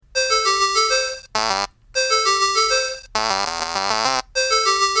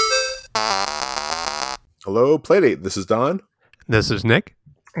Hello, Playdate. This is Don. This is Nick.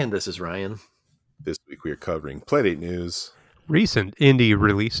 And this is Ryan. This week we are covering Playdate news, Recent indie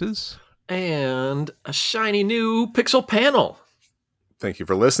releases, and a shiny new Pixel panel. Thank you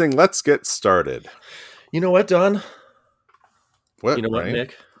for listening. Let's get started. You know what, Don? What? You know what, Ryan?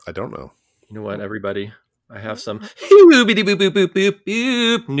 Nick? I don't know. You know what, everybody? I have some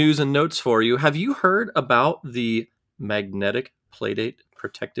news and notes for you. Have you heard about the magnetic Playdate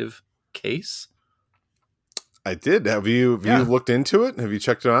protective case? I did. Have you looked into it? Have you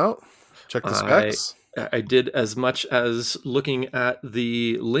checked it out? Checked the specs? I did as much as looking at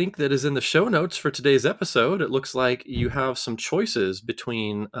the link that is in the show notes for today's episode. It looks like you have some choices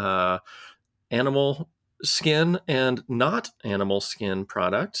between animal skin and not animal skin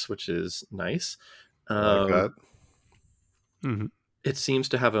products, which is nice. I like that. Mm-hmm. It seems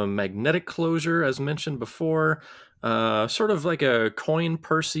to have a magnetic closure, as mentioned before. Sort of like a coin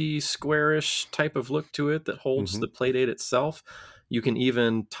pursey, squarish type of look to it that holds the Playdate itself. You can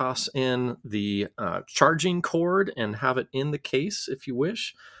even toss in the charging cord and have it in the case if you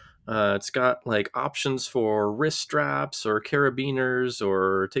wish. It's got like options for wrist straps or carabiners,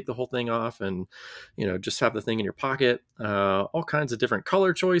 or take the whole thing off and, just have the thing in your pocket. All kinds of different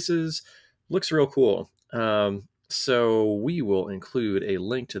color choices. Looks real cool. So we will include a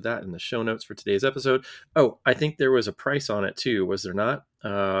link to that in the show notes for today's episode. Oh, I think there was a price on it too, was there not?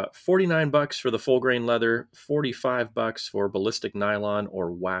 $49 for the full grain leather, $45 for ballistic nylon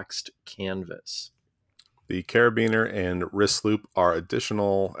or waxed canvas. The carabiner and wrist loop are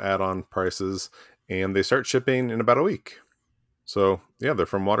additional add-on prices, and they start shipping in about a week. So yeah, they're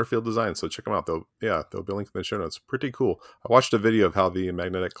from Waterfield Design, so check them out. They'll be linked in the show notes. Pretty cool. I watched a video of how the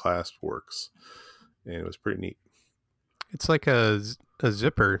magnetic clasp works, and it was pretty neat. It's like a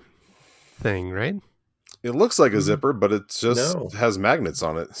zipper thing, right? It looks like a zipper, but it just has magnets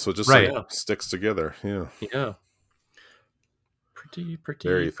on it, so it just sticks together. Yeah. Yeah. Pretty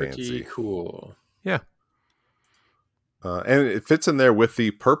Very fancy. Cool. Yeah. And it fits in there with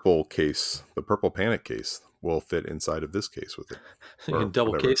the purple case. The purple Panic case will fit inside of this case with it. You can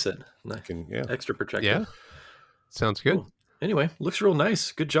double case it. Extra protective. Yeah. Sounds good. Cool. Anyway, looks real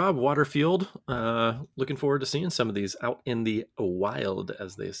nice. Good job, Waterfield. Looking forward to seeing some of these out in the wild,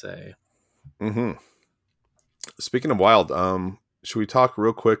 as they say. Mm-hmm. Speaking of wild, should we talk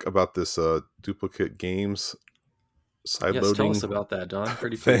real quick about this duplicate games sideloading? Tell us about that, Don.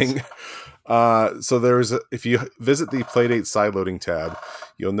 Pretty thing. So if you visit the Playdate sideloading tab,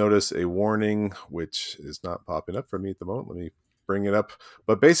 you'll notice a warning, which is not popping up for me at the moment. Let me bring it up.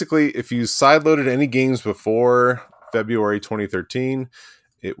 But basically, if you sideloaded any games before February 2013,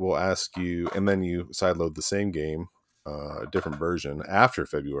 it will ask you, and then you sideload the same game, a different version after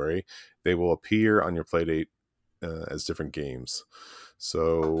February, they will appear on your Playdate as different games.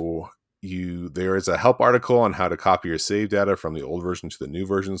 So there is a help article on how to copy your save data from the old version to the new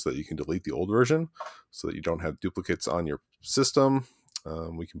version so that you can delete the old version so that you don't have duplicates on your system.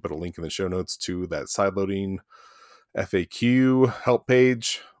 We can put a link in the show notes to that sideloading FAQ help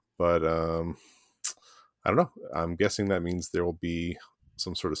page, but I don't know. I'm guessing that means there will be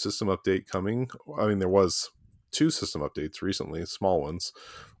some sort of system update coming. I mean, there was 2 system updates recently, small ones,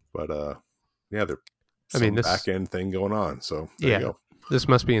 but there's some back end thing going on. So there you go. This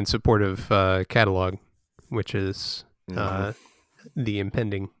must be in support of Catalog, which is the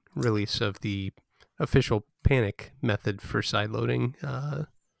impending release of the official Panic method for sideloading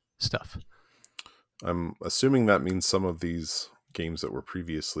stuff. I'm assuming that means some of these games that were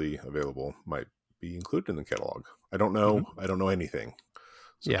previously available might be included in the catalog. I don't know. I don't know anything.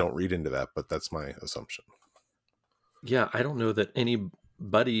 So don't read into that, but that's my assumption. Yeah, I don't know that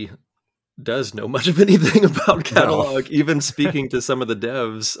anybody does know much of anything about catalog. No. Even speaking to some of the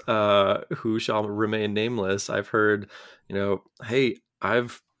devs who shall remain nameless, I've heard, hey,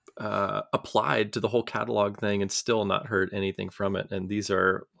 I've applied to the whole catalog thing and still not heard anything from it. And these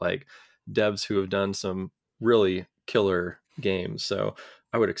are like devs who have done some really killer games. So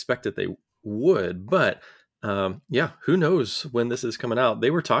I would expect that they would, but who knows when this is coming out.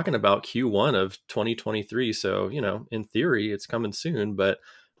 They were talking about Q1 of 2023. So, in theory it's coming soon, but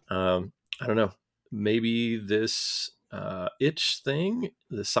I don't know, maybe this itch thing,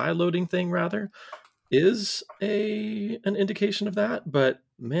 the sideloading thing rather, is an indication of that. But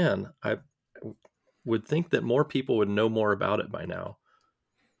man, I would think that more people would know more about it by now.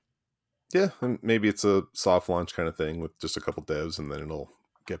 Yeah, and maybe it's a soft launch kind of thing with just a couple devs, and then it'll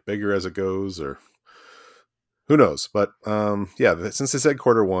get bigger as it goes, or who knows. But since they said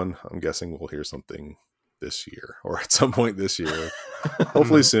Q1, I'm guessing we'll hear something this year or at some point this year.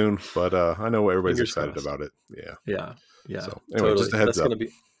 Hopefully soon, but I know everybody's excited about it. Yeah. So anyway, just a heads up.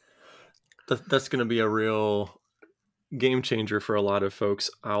 That's going to be a real game changer for a lot of folks,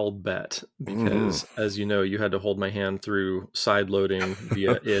 I'll bet, because as you know, you had to hold my hand through side loading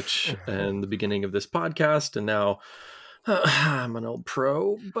via itch and the beginning of this podcast, and now I'm an old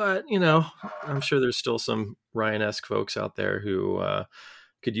pro, but I'm sure there's still some Ryan-esque folks out there who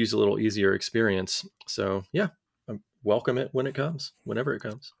could use a little easier experience. So yeah, welcome it when it comes, whenever it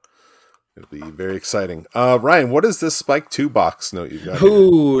comes. It'll be very exciting. Ryan, what is this Spike 2 box note you've got?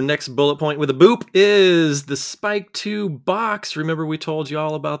 Ooh, next bullet point with a boop is the Spike 2 box. Remember we told you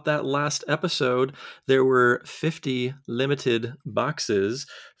all about that last episode. There were 50 limited boxes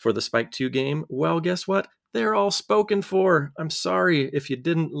for the Spike 2 game. Well, guess what? They're all spoken for. I'm sorry if you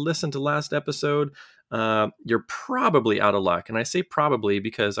didn't listen to last episode. You're probably out of luck. And I say probably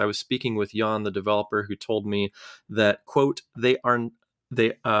because I was speaking with Jan, the developer, who told me that, quote, they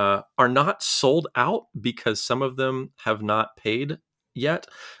are not sold out because some of them have not paid yet.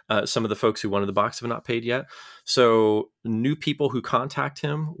 Some of the folks who wanted the box have not paid yet. So new people who contact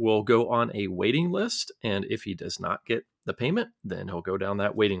him will go on a waiting list. And if he does not get the payment, then he'll go down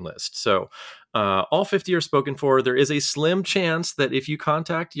that waiting list. So all 50 are spoken for. There is a slim chance that if you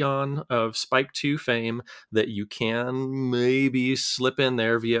contact Jan of Spike 2 fame, that you can maybe slip in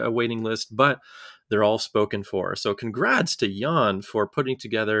there via a waiting list, but they're all spoken for. So congrats to Jan for putting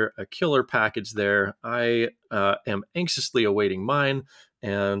together a killer package there. I am anxiously awaiting mine,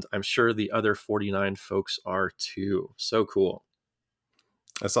 and I'm sure the other 49 folks are too. So cool.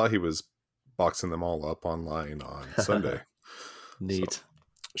 I saw he was boxing them all up online on Sunday. Neat. So,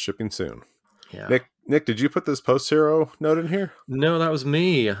 shipping soon. Yeah. Nick, did you put this Post Hero note in here? No, that was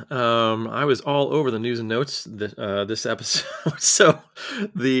me. I was all over the news and notes this episode. So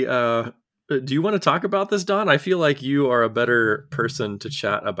the do you want to talk about this, Don? I feel like you are a better person to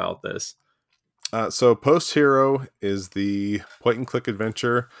chat about this. So Post Hero is the point and click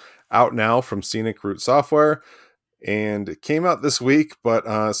adventure out now from Scenic Route Software, and it came out this week.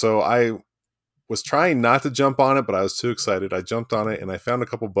 But so I was trying not to jump on it, but I was too excited. I jumped on it and I found a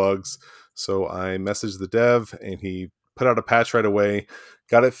couple bugs. So I messaged the dev and he put out a patch right away,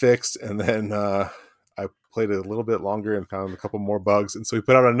 got it fixed, and then I played it a little bit longer and found a couple more bugs. And so he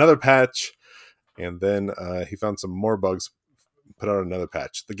put out another patch, and then he found some more bugs, put out another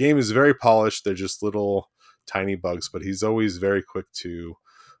patch. The game is very polished. They're just little tiny bugs, but he's always very quick to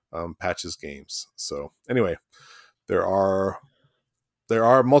patch his games. So anyway, there are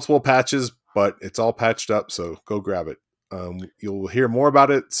multiple patches, but it's all patched up, so go grab it. You'll hear more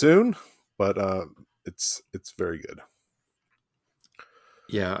about it soon, but it's very good.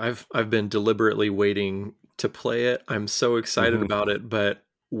 Yeah, I've been deliberately waiting to play it. I'm so excited about it, but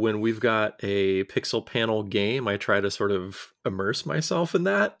when we've got a pixel panel game, I try to sort of immerse myself in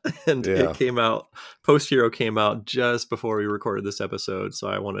that. And It came out, Post Hero came out just before we recorded this episode, so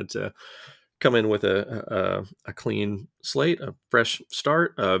I wanted to come in with a clean slate, a fresh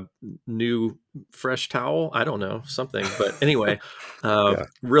start, a new fresh towel. I don't know, something. But anyway,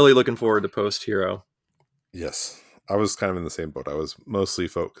 really looking forward to Post Hero. Yes, I was kind of in the same boat. I was mostly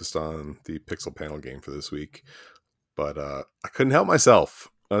focused on the pixel panel game for this week, but I couldn't help myself.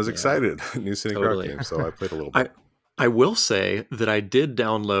 I was excited. New Scenic Route game, so I played a little bit. I will say that I did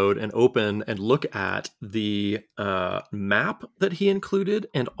download and open and look at the map that he included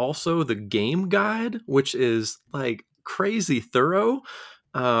and also the game guide, which is like crazy thorough.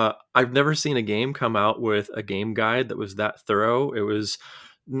 I've never seen a game come out with a game guide that was that thorough. It was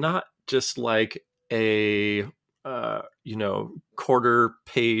not just like a quarter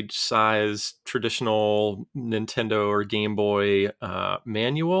page size traditional Nintendo or Game Boy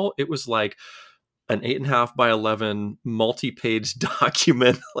manual. It was like an 8.5 by 11 multi-page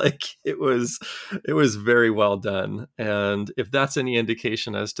document. Like it was very well done. And if that's any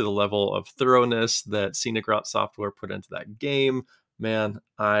indication as to the level of thoroughness that Scenic Route Software put into that game, man,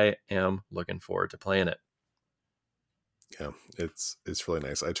 I am looking forward to playing it. Yeah, it's really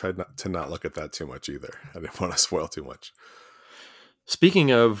nice. I tried not to look at that too much either. I didn't want to spoil too much.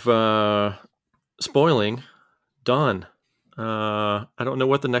 Speaking of spoiling, Don, I don't know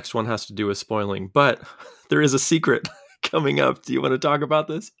what the next one has to do with spoiling, but there is a secret coming up. Do you want to talk about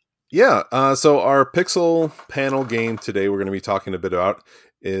this? Yeah. So our pixel panel game today we're going to be talking a bit about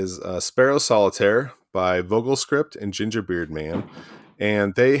is Sparrow Solitaire by Vogelscript and Gingerbeard Man.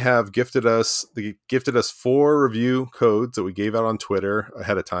 And they have gifted us 4 review codes that we gave out on Twitter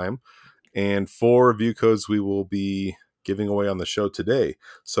ahead of time, and 4 review codes we will be giving away on the show today.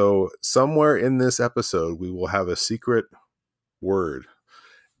 So somewhere in this episode, we will have a secret word.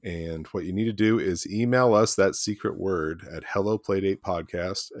 And what you need to do is email us that secret word at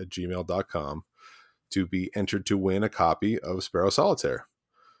helloplay8podcast@gmail.com to be entered to win a copy of Sparrow Solitaire.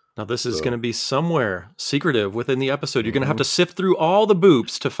 Now, this is going to be somewhere secretive within the episode. You're going to have to sift through all the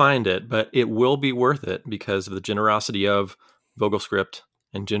boops to find it, but it will be worth it because of the generosity of Vogelscript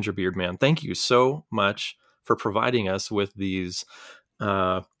and Gingerbeard Man. Thank you so much for providing us with these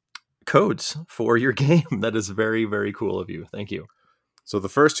codes for your game. That is very, very cool of you. Thank you. So the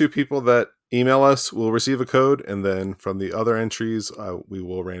first 2 people that email us will receive a code, and then from the other entries, we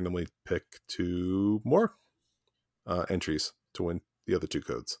will randomly pick 2 more entries to win the other 2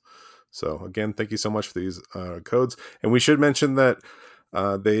 codes. So again, thank you so much for these codes. And we should mention that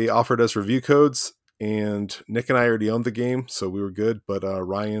they offered us review codes, and Nick and I already owned the game, so we were good. But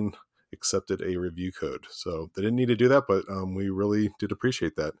Ryan accepted a review code, so they didn't need to do that, but we really did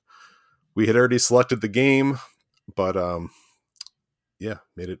appreciate that. We had already selected the game, but yeah,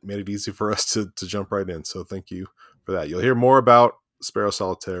 made it easy for us to jump right in. So thank you for that. You'll hear more about Sparrow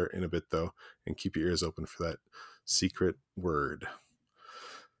Solitaire in a bit, though, and keep your ears open for that secret word.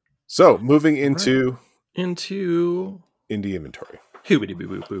 So moving into indie inventory. Hoobity boop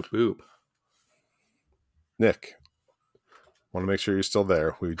boop boop boop. Nick, want to make sure you're still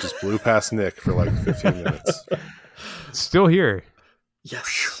there. We just blew past Nick for like 15 minutes. Still here.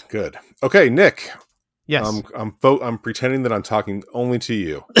 Yes. Good. Okay, Nick. Yes. I'm pretending that I'm talking only to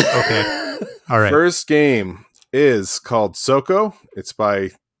you. Okay. All right. First game is called Soko. It's by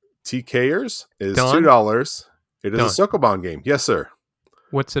TKers. It is Don? $2. It is Don. a Sokoban game. Yes, sir.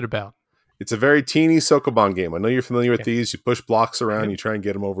 What's it about? It's a very teeny Sokoban game. I know you're familiar with these. You push blocks around. You try and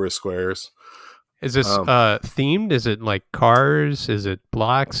get them over as squares. Is this themed? Is it like cars? Is it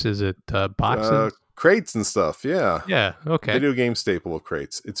blocks? Is it boxes? Crates and stuff. Yeah. Yeah. Okay. Video game staple of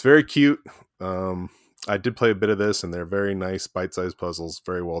crates. It's very cute. I did play a bit of this, and they're very nice, bite-sized puzzles.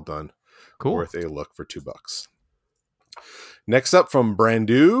 Very well done. Cool. Worth a look for $2. Next up from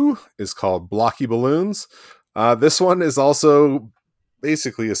Brandu is called Blocky Balloons. This one is also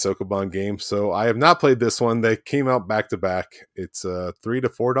basically a Sokoban game, so I have not played this one. They came out back to back. It's $3 to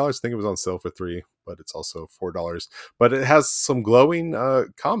 $4. I think it was on sale for $3, but it's also $4. But it has some glowing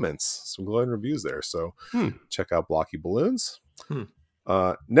comments, some glowing reviews there. So check out Blocky Balloons.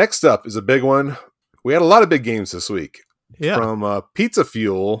 Next up is a big one. We had a lot of big games this week. Yeah. From Pizza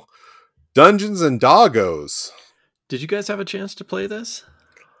Fuel, Dungeons and Doggos. Did you guys have a chance to play this?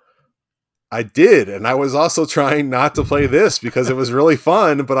 I did, and I was also trying not to play this because it was really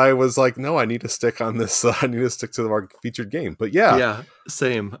fun, but I was like, no, I need to stick on this. I need to stick to our featured game. But yeah,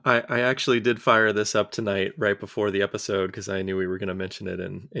 same. I actually did fire this up tonight right before the episode because I knew we were going to mention it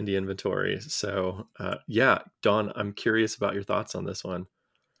in Indie Inventory. So Dawn, I'm curious about your thoughts on this one.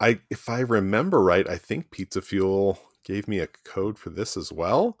 If I remember right, I think Pizza Fuel gave me a code for this as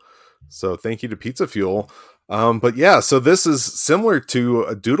well. So thank you to Pizza Fuel. But yeah, so this is similar to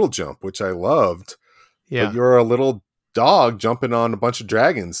a Doodle Jump, which I loved. Yeah. But you're a little dog jumping on a bunch of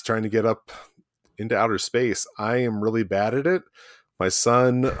dragons trying to get up into outer space. I am really bad at it. My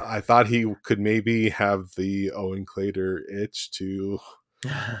son, I thought he could maybe have the Owen Clater itch to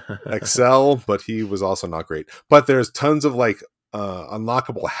excel, but he was also not great. But there's tons of like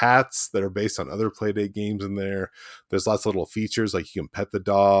unlockable hats that are based on other Playdate games in there. There's lots of little features like you can pet the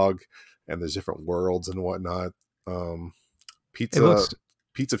dog, and there's different worlds and whatnot. Pizza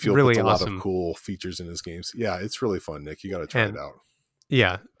Fuel really puts a lot awesome. of cool features in his games. Yeah, it's really fun, Nick. You got to try it out.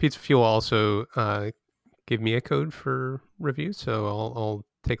 Yeah, Pizza Fuel also gave me a code for review, so I'll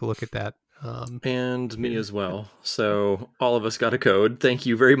take a look at that. And me as well. So all of us got a code. Thank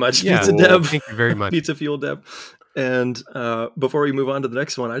you very much, Yeah, Pizza Dev. Thank you very much. Pizza Fuel Dev. And before we move on to the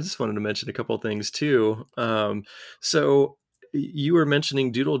next one, I just wanted to mention a couple of things too. So you were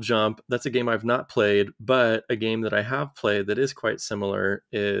mentioning Doodle Jump. That's a game I've not played, but a game that I have played that is quite similar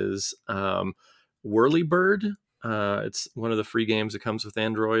is Whirlybird. It's one of the free games that comes with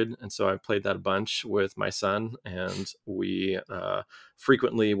Android, and so I've played that a bunch with my son, and we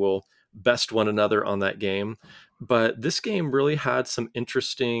frequently will best one another on that game. But this game really had some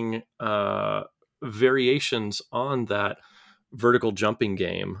interesting variations on that vertical jumping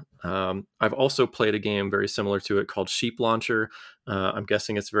game. I've also played a game very similar to it called Sheep Launcher. I'm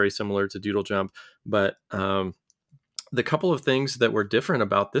guessing it's very similar to Doodle Jump, but the couple of things that were different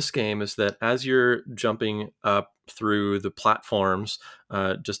about this game is that as you're jumping up through the platforms,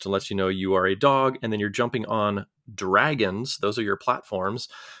 just to let you know, you are a dog, and then you're jumping on dragons. Those are your platforms.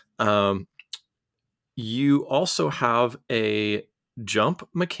 You also have a jump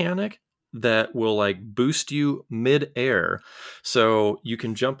mechanic that will like boost you mid-air. So you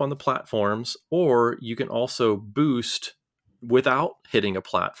can jump on the platforms, or you can also boost without hitting a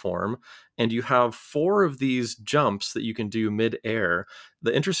platform. And you have 4 of these jumps that you can do mid-air.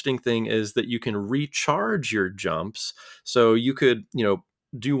 The interesting thing is that you can recharge your jumps. So you could,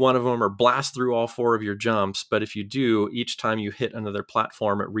 do one of them or blast through all 4 of your jumps. But if you do, each time you hit another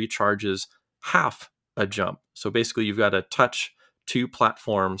platform, it recharges half a jump. So basically, you've got to touch 2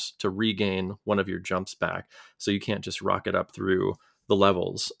 platforms to regain one of your jumps back. So you can't just rocket up through the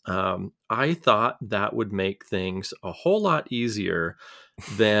levels. I thought that would make things a whole lot easier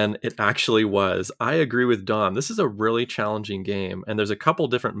than it actually was. I agree with Don. This is a really challenging game, and there's a couple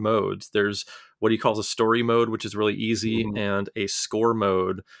different modes. There's what he calls a story mode, which is really easy, and a score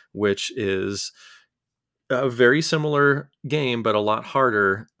mode, which is a very similar game, but a lot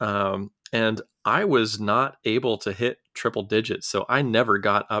harder. And I was not able to hit triple digits, so I never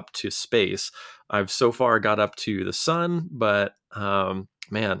got up to space. I've so far got up to the sun, but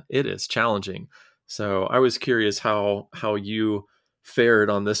man, it is challenging. So I was curious how you fared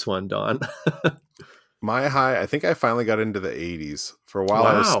on this one, Don. My high, I think I finally got into the 80s. For a while,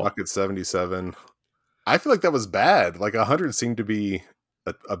 I was stuck at 77. I feel like that was bad. Like 100 seemed to be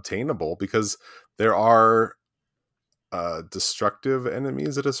obtainable because there are destructive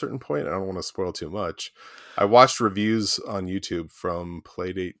enemies at a certain point. I don't want to spoil too much. I watched reviews on YouTube from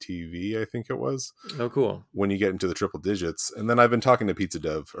Playdate TV, I think it was. Oh, cool. When you get into the triple digits. And then I've been talking to Pizza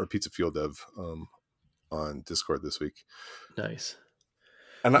Fuel Dev on Discord this week. Nice.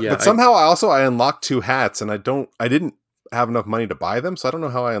 And but somehow I unlocked 2 hats, and I didn't have enough money to buy them, so I don't know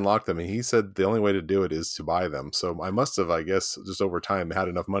how I unlocked them. And he said the only way to do it is to buy them. So I must have, I guess, just over time had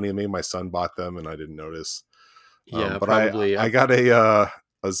enough money. Maybe my son bought them and I didn't notice. Yeah, but probably. I got a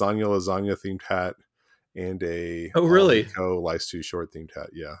Zanya lasagna themed hat and a really? Life's Too Short themed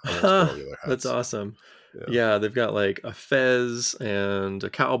hat. Yeah, that's awesome. Yeah, they've got like a fez and a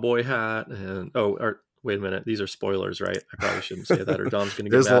cowboy hat, and wait a minute, these are spoilers, right? I probably shouldn't say that, or Dom's going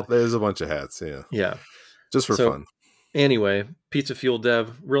to get mad. There's a bunch of hats. Yeah, just for fun. Anyway, Pizza Fuel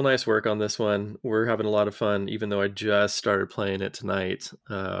Dev, real nice work on this one. We're having a lot of fun, even though I just started playing it tonight.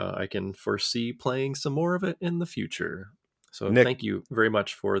 I can foresee playing some more of it in the future. So Nick, thank you very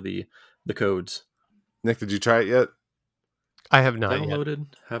much for the codes. Nick, did you try it yet? I have not downloaded.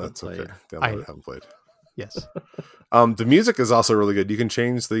 Yet. Haven't played. Okay. Downloaded, haven't played. Yes. The music is also really good. You can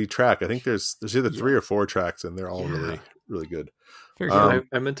change the track. I think there's either 3 or 4 tracks, and they're all really, really good. I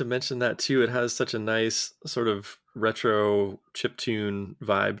meant to mention that too. It has such a nice sort of retro chiptune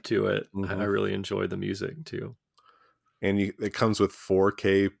vibe to it. I really enjoy the music too. And it comes with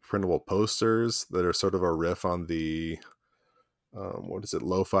 4K printable posters that are sort of a riff on the what is it,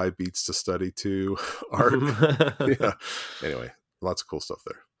 lo-fi beats to study to art. Yeah. Anyway, lots of cool stuff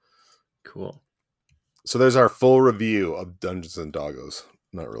there. Cool. So there's our full review of Dungeons and Doggos.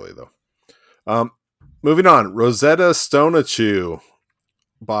 Not really though. Moving on, Rosetta Stoneachu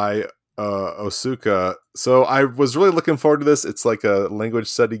by Osuka. So I was really looking forward to this. It's like a language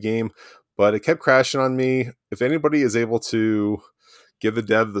study game, but it kept crashing on me. If anybody is able to give the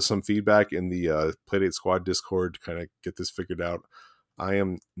dev some feedback in the Playdate Squad Discord to kind of get this figured out. I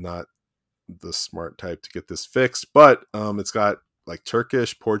am not the smart type to get this fixed, but it's got like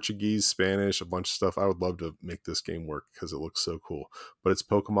Turkish, Portuguese, Spanish, a bunch of stuff. I would love to make this game work because it looks so cool, but it's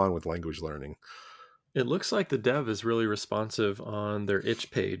Pokemon with language learning. It looks like the dev is really responsive on their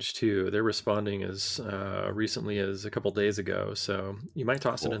itch page too. They're responding as recently as a couple days ago, so you might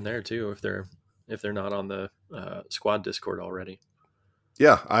toss it in there too if they're not on the Squad Discord already.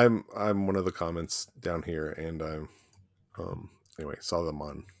 Yeah, I'm one of the comments down here, and I'm anyway saw them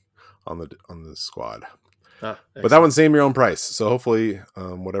on the squad. But that one's name your own price, so hopefully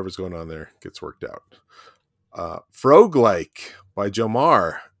whatever's going on there gets worked out. Froglike by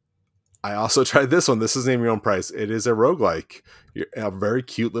Jomar. I also tried this one. This is name your own price. It is a roguelike. You're a very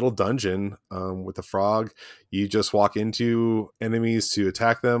cute little dungeon with a frog. You just walk into enemies to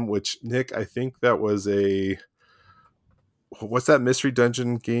attack them, which, Nick, I think that was what's that mystery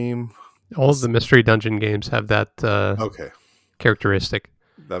dungeon game? All of the mystery dungeon games have that characteristic.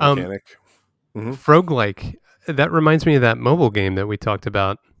 That mechanic. Froglike. That reminds me of that mobile game that we talked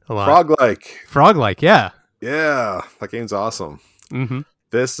about a lot. Froglike, yeah. Yeah, that game's awesome. Mm-hmm.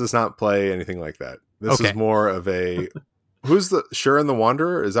 This does not play anything like that. This is more of a... Who's the... Sure and the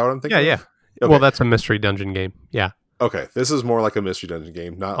Wanderer? Is that what I'm thinking? Yeah. Okay. Well, that's a mystery dungeon game. Yeah. Okay, this is more like a mystery dungeon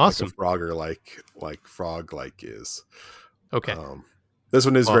game, not awesome. Like a Frogger like Froglike is. Okay. This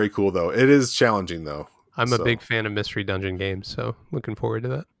one is very cool, though. It is challenging, though. I'm a big fan of mystery dungeon games, so looking forward to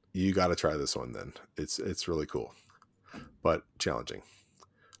that. You got to try this one, then. It's really cool, but challenging.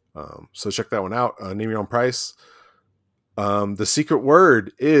 So check that one out. Name your own price. The secret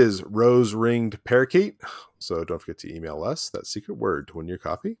word is rose-ringed parakeet. So don't forget to email us that secret word to win your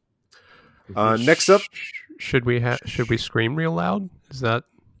copy. Next up, should we scream real loud? Is that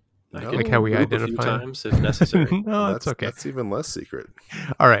I No. can Like how we poop a few identify 'em. times if necessary. No, it's okay. That's even less secret.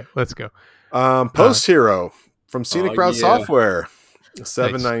 All right, let's go. Post Hero from Scenic Route yeah. Software,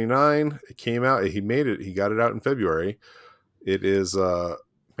 $7.99. It came out. He made it. He got it out in February. It is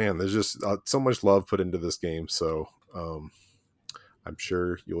man. There's just so much love put into this game. So I'm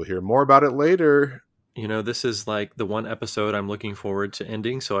sure you'll hear more about it later. You know, this is like the one episode I'm looking forward to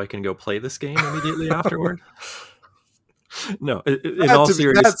ending so I can go play this game immediately afterward. No, in all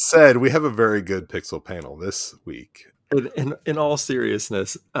seriousness. That said, we have a very good pixel panel this week. In all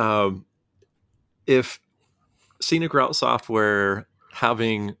seriousness, if Scenic Route Software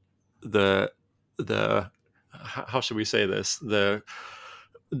having the how should we say this, the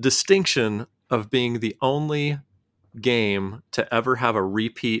distinction of being the only game to ever have a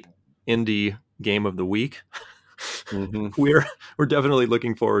repeat indie game of the week, we're definitely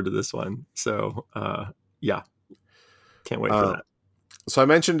looking forward to this one. So yeah, can't wait for that. So I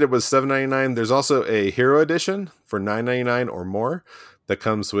mentioned it was $7.99. There's also a Hero Edition for $9.99 or more that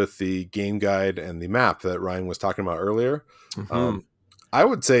comes with the game guide and the map that Ryan was talking about earlier. I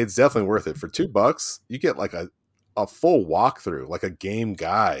would say it's definitely worth it. For $2, you get like a full walkthrough, like a game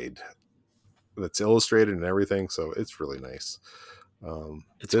guide that's illustrated and everything. So it's really nice.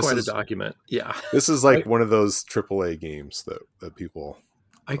 It's quite a document. Yeah. This is like one of those AAA games that people...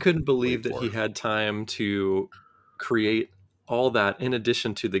 I couldn't believe that he had time to create all that in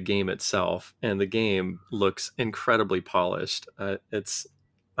addition to the game itself, and the game looks incredibly polished.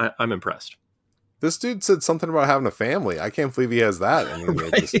 I'm impressed. This dude said something about having a family. I can't believe he has that. And, he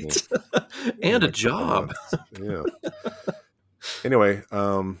made this game. And a job. Yeah. Anyway,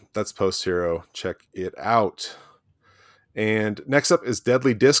 that's Post Hero. Check it out. And next up is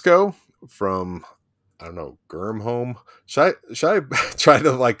Deadly Disco from, I don't know, Gurm Home. Should I try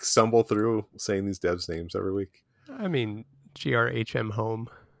to like stumble through saying these devs' names every week? I mean, GRHM Home.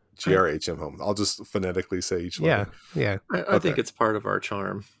 GRHM Home. I'll just phonetically say each one. Yeah. I think it's part of our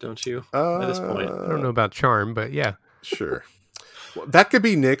charm, don't you? At this point, I don't know about charm, but yeah. Sure. Well, that could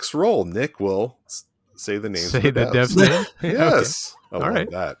be Nick's role. Nick will say the names. Say the dev's name? Yes. Okay. I love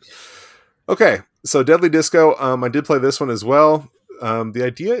right. that. Okay. So Deadly Disco, I did play this one as well. The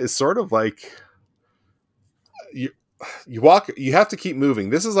idea is sort of like you walk, you have to keep moving.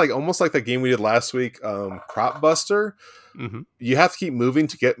 This is like almost like that game we did last week, Crop Buster. You have to keep moving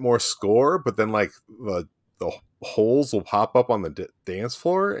to get more score, but then like the holes will pop up on the dance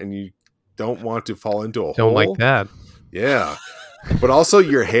floor, and you don't want to fall into a hole. Don't like that. Yeah. But also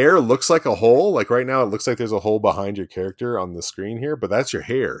your hair looks like a hole. Like right now it looks like there's a hole behind your character on the screen here, but that's your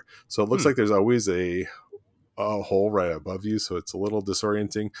hair. So it looks like there's always a hole right above you. So it's a little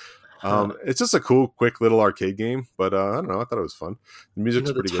disorienting. It's just a cool, quick little arcade game, but I don't know. I thought it was fun. The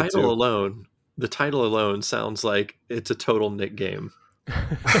music's pretty good too. The title alone sounds like it's a total Nick game.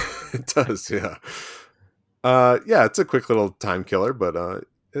 It does, yeah. Yeah, it's a quick little time killer, but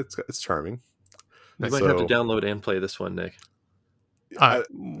it's charming. You might have to download and play this one, Nick.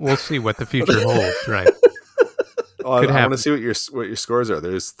 We'll see what the future holds, right? I want to see what your scores are.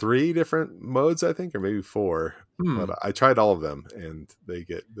 There's 3 different modes, I think, or maybe 4. But I tried all of them, and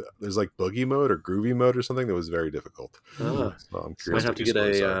there's like boogie mode or groovy mode or something that was very difficult. So I'm curious. Might have to get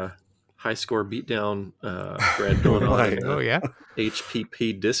a high score beatdown thread going on. Oh yeah,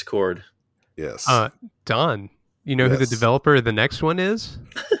 HPP Discord. Yes. Don, you know who the developer of the next one is?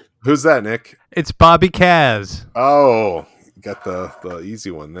 Who's that, Nick? It's Bobby Kaz. Oh, got the easy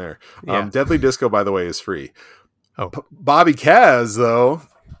one there. Yeah. Deadly Disco, by the way, is free. Oh, Bobby Kaz, though,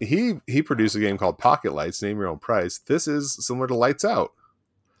 he produced a game called Pocket Lights. Name your own price. This is similar to Lights Out.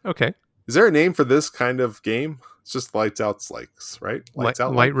 Okay. Is there a name for this kind of game? It's just Lights Out's likes, right? Lights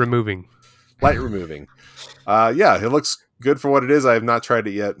Out. Light removing. Light removing. Yeah, it looks good for what it is. I have not tried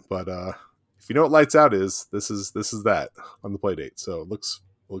it yet, but if you know what Lights Out is, this is that on the Playdate. So it looks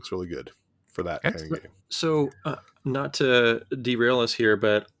really good for that kind of game. So, not to derail us here,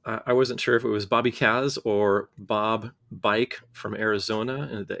 but I wasn't sure if it was Bobby Kaz or Bob Bike from Arizona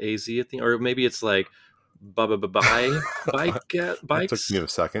and the AZ at the, or maybe it's like Bike That Bikes. took me a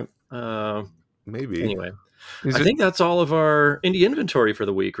second. Maybe. Anyway, I think that's all of our indie inventory for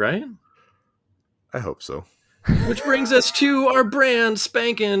the week, right? I hope so. Which brings us to our brand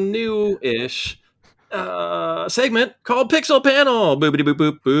spanking new-ish segment called Pixel Panel. Boopity boop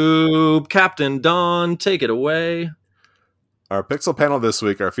boop boop. Captain Don, take it away. Our Pixel Panel this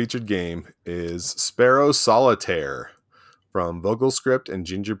week, our featured game, is Sparrow Solitaire from Vogelscript and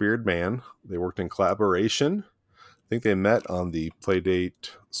Gingerbeard Man. They worked in collaboration. I think they met on the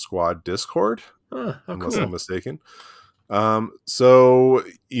Playdate Squad Discord, unless I'm mistaken. So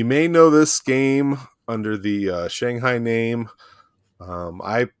you may know this game under the Shanghai name.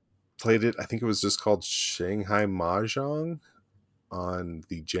 I played it. I think it was just called Shanghai Mahjong on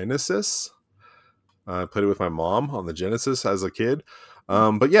the Genesis. I played it with my mom on the Genesis as a kid.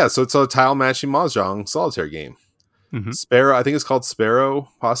 But yeah, so it's a tile matching Mahjong solitaire game. Mm-hmm. Sparrow, I think it's called Sparrow,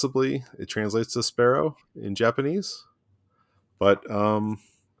 possibly. It translates to Sparrow in Japanese. But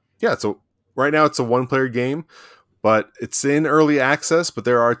yeah, so right now it's a one-player game, but it's in early access, but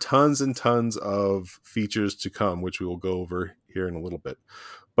there are tons and tons of features to come, which we will go over here in a little bit.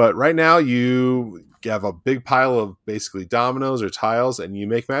 But right now you have a big pile of basically dominoes or tiles, and you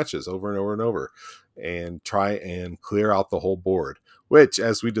make matches over and over and over and try and clear out the whole board, which,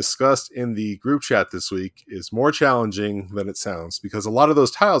 as we discussed in the group chat this week, is more challenging than it sounds, because a lot of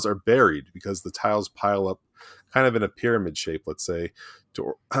those tiles are buried because the tiles pile up kind of in a pyramid shape, let's say,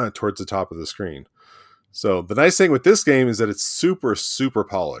 towards the top of the screen. So the nice thing with this game is that it's super, super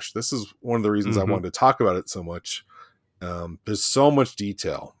polished. This is one of the reasons I wanted to talk about it so much. There's so much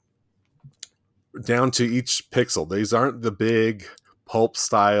detail down to each pixel. These aren't the big pulp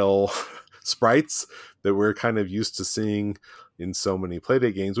style sprites that we're kind of used to seeing in so many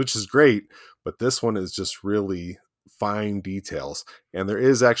Playdate games, which is great, but this one is just really fine details. And there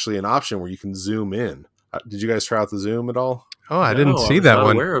is actually an option where you can zoom in. Did you guys try out the zoom at all? Oh, I No, didn't see I was that not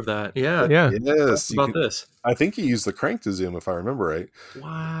one. aware of that. Yeah. Yeah. Yes. Talk about this. I think you use the crank to zoom, if I remember right.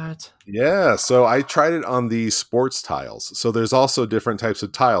 What? Yeah, so I tried it on the sports tiles. So there's also different types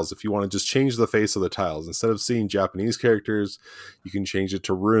of tiles. If you want to just change the face of the tiles, instead of seeing Japanese characters, you can change it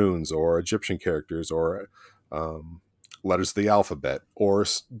to runes or Egyptian characters or letters of the alphabet, or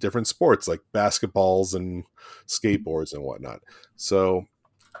different sports like basketballs and skateboards and whatnot. So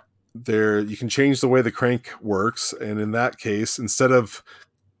there, you can change the way the crank works. And in that case, instead of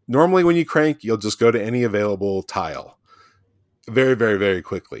normally when you crank, you'll just go to any available tile very, very, very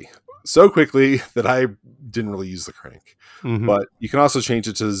quickly. So quickly that I didn't really use the crank. Mm-hmm. But you can also change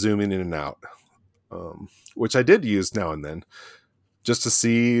it to zooming in and out, which I did use now and then, just to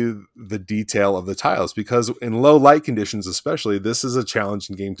see the detail of the tiles. Because in low light conditions especially, this is a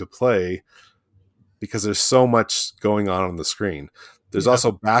challenging game to play because there's so much going on the screen. There's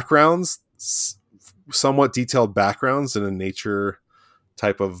also backgrounds, somewhat detailed backgrounds in a nature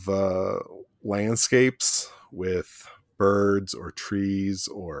type of landscapes with birds or trees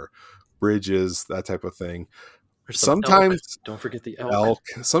or bridges, that type of thing. Sometimes don't forget the elk.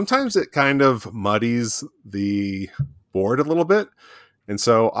 Sometimes it kind of muddies the board a little bit. And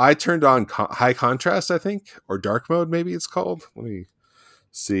so I turned on high contrast, I think, or dark mode, maybe it's called. Let me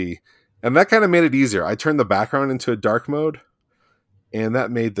see. And that kind of made it easier. I turned the background into a dark mode, and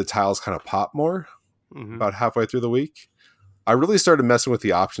that made the tiles kind of pop more about halfway through the week. I really started messing with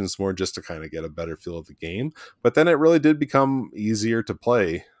the options more just to kind of get a better feel of the game. But then it really did become easier to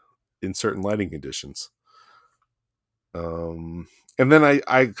play in certain lighting conditions. And then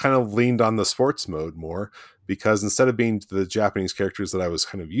I kind of leaned on the sports mode more, because instead of being the Japanese characters that I was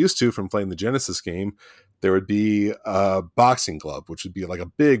kind of used to from playing the Genesis game, there would be a boxing glove, which would be like a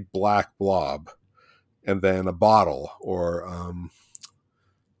big black blob, and then a bottle or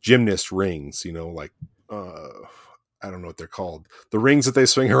gymnast rings, like I don't know what they're called. The rings that they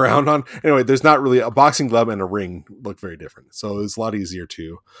swing around on. Anyway, there's not really a boxing glove and a ring look very different. So it's a lot easier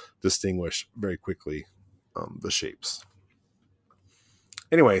to distinguish very quickly the shapes.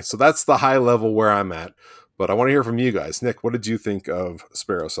 Anyway, so that's the high level where I'm at. But I want to hear from you guys. Nick, what did you think of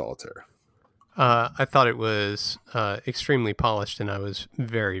Sparrow Solitaire? I thought it was extremely polished, and I was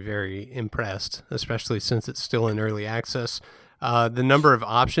very, very impressed, especially since it's still in early access. The number of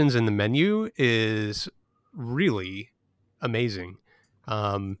options in the menu is really amazing.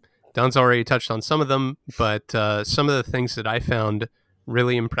 Don's already touched on some of them, but some of the things that I found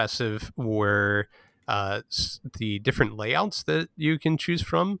really impressive were the different layouts that you can choose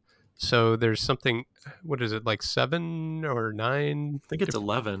from. So there's something, what is it, like 7 or 9? I think it's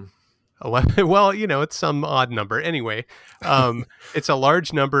 11. 11. Well, it's some odd number. Anyway, it's a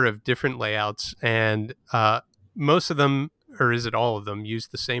large number of different layouts, and most of them, or is it all of them, use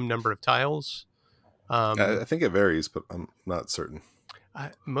the same number of tiles. I think it varies, but I'm not certain.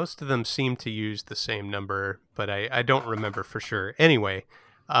 Most of them seem to use the same number, but I don't remember for sure. Anyway,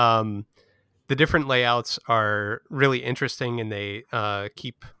 the different layouts are really interesting, and they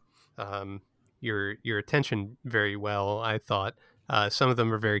keep your attention very well, I thought. Some of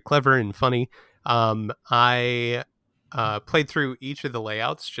them are very clever and funny. I played through each of the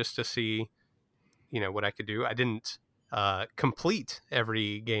layouts just to see, what I could do. I didn't complete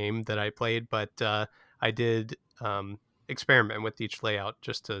every game that I played, but I did experiment with each layout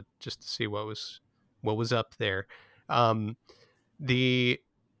just to see what was up there. The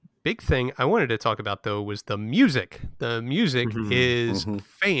big thing I wanted to talk about, though, was the music. The music is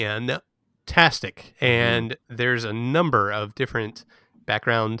fantastic, and there's a number of different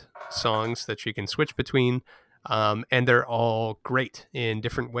background songs that you can switch between, and they're all great in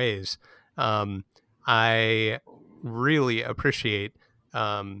different ways. I really appreciate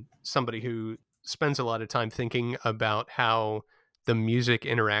somebody who spends a lot of time thinking about how the music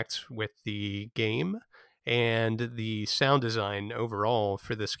interacts with the game and the sound design overall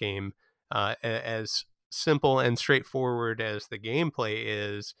for this game. As simple and straightforward as the gameplay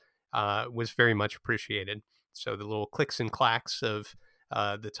is, was very much appreciated. So the little clicks and clacks of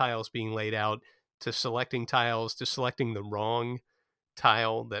the tiles being laid out, to selecting tiles, to selecting the wrong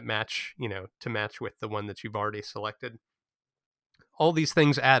tile that match, to match with the one that you've already selected. All these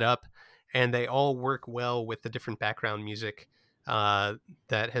things add up, and they all work well with the different background music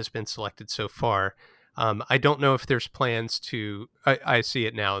that has been selected so far. I don't know if there's plans to, I see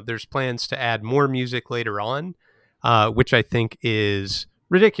it now, there's plans to add more music later on, which I think is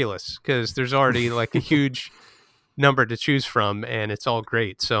ridiculous because there's already like a huge number to choose from, and it's all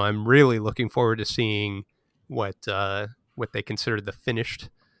great. So I'm really looking forward to seeing what they consider the finished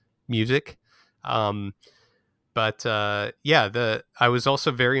music. But I was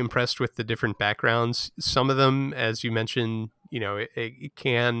also very impressed with the different backgrounds. Some of them, as you mentioned, it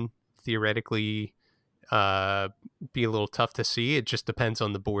can theoretically be a little tough to see. It just depends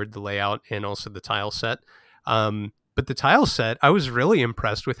on the board, the layout, and also the tile set. But the tile set, I was really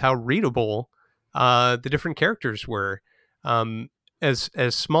impressed with how readable the different characters were. As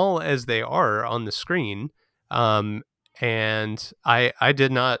small as they are on the screen, and I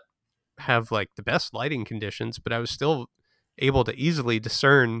did not have like the best lighting conditions, but I was still able to easily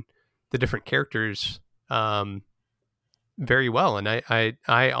discern the different characters very well. And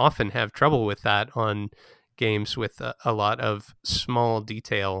I often have trouble with that on games with a lot of small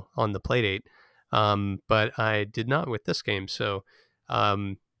detail on the playdate. But I did not with this game. So,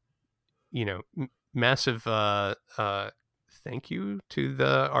 massive thank you to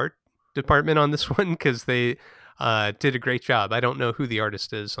the art department on this one, because they did a great job. I don't know who the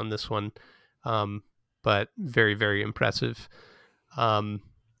artist is on this one, but very, very impressive.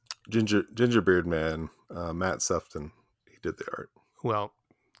 Gingerbeard Man, Matt Sefton, he did the art. Well,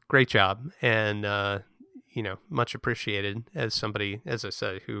 great job, and much appreciated. As somebody, as I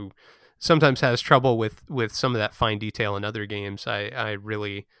said, who sometimes has trouble with some of that fine detail in other games, I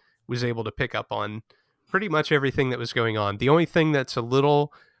really was able to pick up on pretty much everything that was going on. The only thing that's a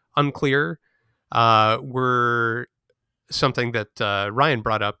little unclear were something that Ryan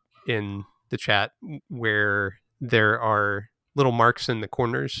brought up in the chat, where there are little marks in the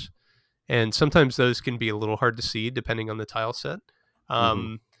corners, and sometimes those can be a little hard to see depending on the tile set.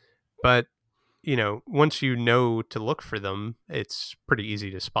 But once you know to look for them, it's pretty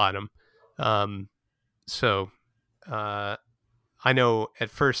easy to spot them. So I know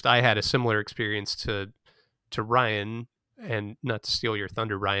at first I had a similar experience to Ryan, and not to steal your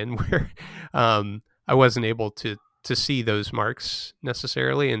thunder, Ryan, where I wasn't able to see those marks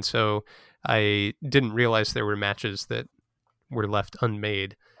necessarily, and so I didn't realize there were matches that were left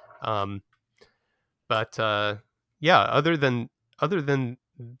unmade. But other than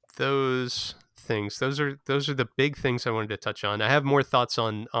those things, those are the big things I wanted to touch on. I have more thoughts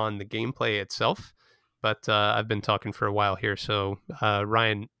on the gameplay itself, but I've been talking for a while here. So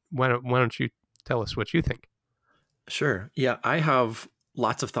Ryan, why don't you tell us what you think? Sure. Yeah, I have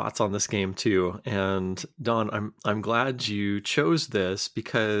lots of thoughts on this game too. And Don, I'm glad you chose this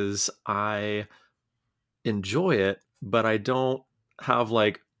because I enjoy it, but I don't have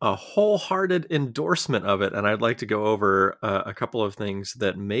like a wholehearted endorsement of it. And I'd like to go over a couple of things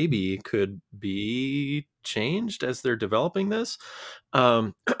that maybe could be changed as they're developing this.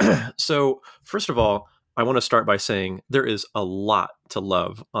 So first of all, I want to start by saying there is a lot to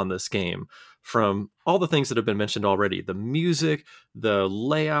love on this game, from all the things that have been mentioned already: the music, the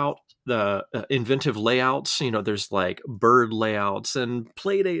layout, the inventive layouts. There's like bird layouts and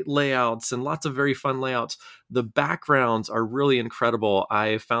playdate layouts and lots of very fun layouts. The backgrounds are really incredible.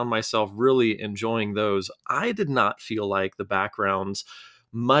 I found myself really enjoying those. I did not feel like the backgrounds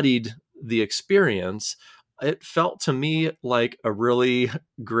muddied the experience. It felt to me like a really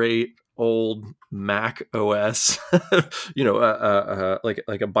great old Mac OS, like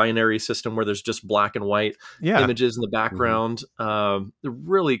a binary system where there's just black and white images in the background.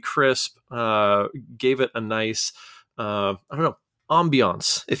 Really crisp, gave it a nice,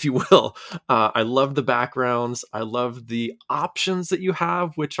 ambiance, if you will. I love the backgrounds. I love the options that you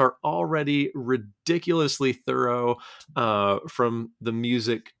have, which are already ridiculously thorough, from the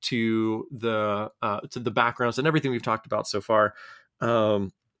music to the backgrounds and everything we've talked about so far.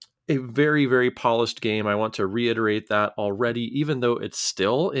 a very, very polished game. I want to reiterate that already, even though it's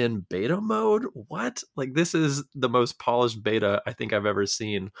still in beta mode. What? Like, this is the most polished beta I think I've ever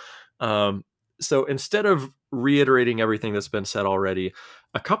seen. So instead of reiterating everything that's been said already,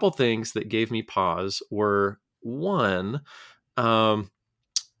 a couple things that gave me pause were, one, the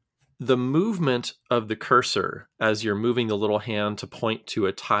movement of the cursor as you're moving the little hand to point to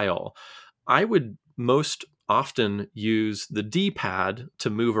a tile. I would most often use the D-pad to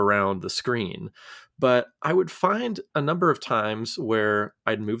move around the screen, but I would find a number of times where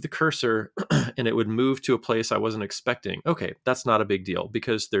I'd move the cursor and it would move to a place I wasn't expecting. Okay, that's not a big deal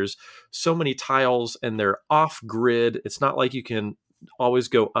because there's so many tiles and they're off grid. It's not like you can always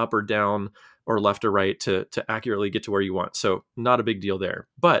go up or down or left or right to accurately get to where you want. So not a big deal there.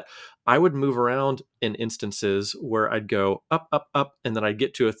 But I would move around in instances where I'd go up, up, up, and then I'd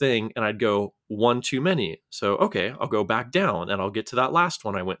get to a thing and I'd go one too many. So, okay, I'll go back down and I'll get to that last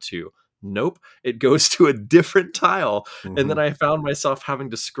one I went to. Nope, it goes to a different tile. Mm-hmm. And then I found myself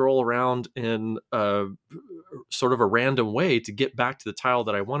having to scroll around in sort of a random way to get back to the tile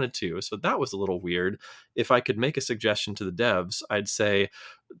that I wanted to. So that was a little weird. If I could make a suggestion to the devs, I'd say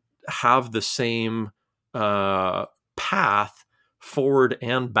have the same path forward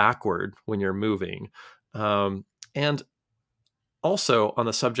and backward when you're moving. And also on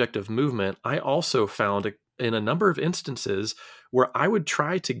the subject of movement, I also found in a number of instances where I would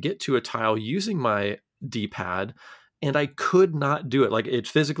try to get to a tile using my D-pad and I could not do it. Like, it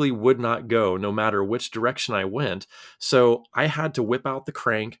physically would not go no matter which direction I went. So I had to whip out the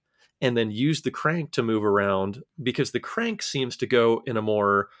crank and then use the crank to move around, because the crank seems to go in a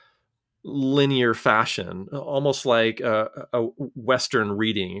more linear fashion, almost like a Western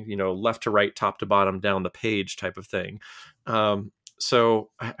reading, left to right, top to bottom, down the page type of thing. So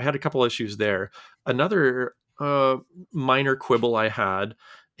I had a couple issues there. Another minor quibble I had,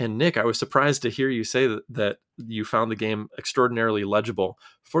 and Nick, I was surprised to hear you say that you found the game extraordinarily legible.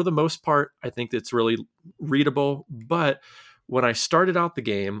 For the most part, I think it's really readable, but when I started out the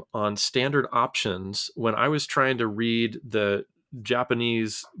game on standard options, when I was trying to read the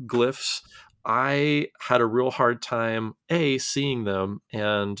Japanese glyphs, I had a real hard time seeing them,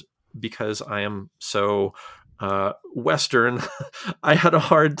 and because I am so Western, I had a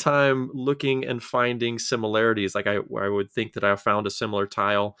hard time looking and finding similarities. Like, I would think that I found a similar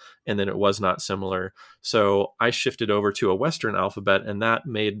tile and then it was not similar. So I shifted over to a Western alphabet, and that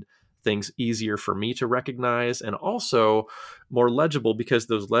made things easier for me to recognize and also more legible because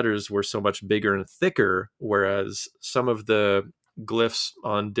those letters were so much bigger and thicker, whereas some of the glyphs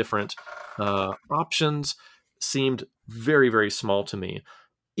on different options seemed very, very small to me.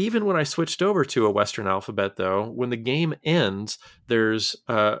 Even when I switched over to a Western alphabet, though, when the game ends, there's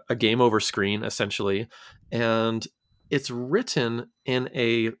a game over screen, essentially, and it's written in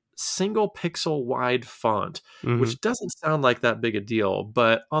a single pixel wide font, which doesn't sound like that big a deal,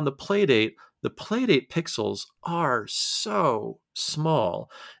 but on the Playdate pixels are so small,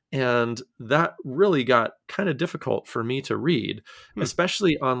 and that really got kind of difficult for me to read,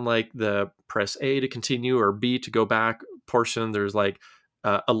 especially on like the press A to continue or B to go back portion. There's like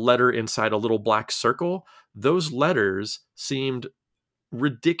a letter inside a little black circle. Those letters seemed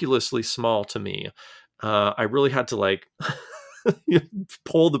ridiculously small to me. I really had to like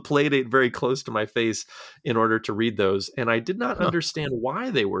pull the Playdate very close to my face in order to read those. And I did not understand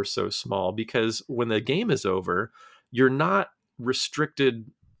why they were so small, because when the game is over, you're not restricted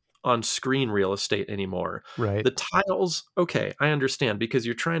on screen real estate anymore. Right. The tiles, okay, I understand, because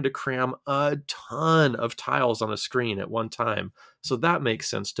you're trying to cram a ton of tiles on a screen at one time. So that makes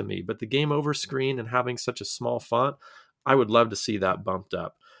sense to me. But the game over screen and having such a small font, I would love to see that bumped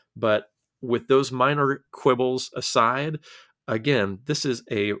up. But with those minor quibbles aside, again, this is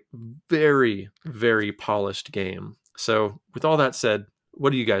a very, very polished game. So with all that said, what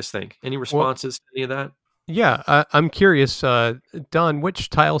do you guys think? Any responses to any of that? Yeah, I'm curious, Don, which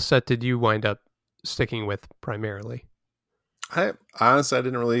tile set did you wind up sticking with primarily? I honestly, I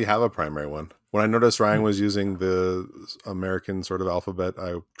didn't really have a primary one. When I noticed Ryan was using the American sort of alphabet,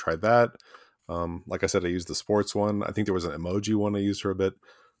 I tried that. Like I said, I used the sports one. I think there was an emoji one I used for a bit.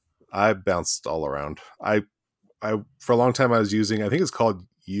 I bounced all around. I for a long time I was using, I think it's called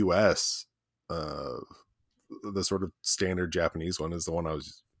US. The sort of standard Japanese one is the one I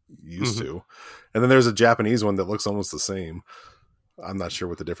was used to. And then there's a Japanese one that looks almost the same. I'm not sure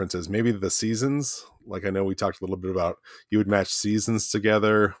what the difference is. Maybe the seasons. Like, I know we talked a little bit about you would match seasons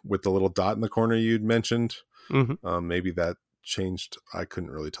together with the little dot in the corner you'd mentioned. Maybe that changed. I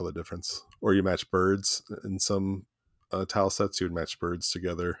couldn't really tell the difference. Or you match birds in some tile sets. You would match birds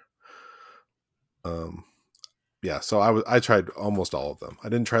together. yeah, so I tried almost all of them. I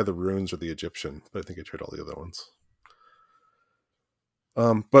didn't try the runes or the Egyptian, but I think I tried all the other ones.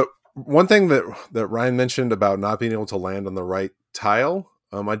 But one thing that Ryan mentioned about not being able to land on the right tile,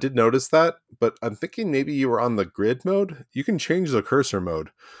 I did notice that, but I'm thinking maybe you were on the grid mode. You can change the cursor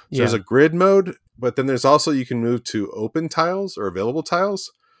mode. So there's a grid mode, but then there's also, you can move to open tiles or available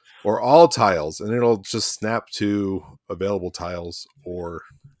tiles or all tiles, and it'll just snap to available tiles or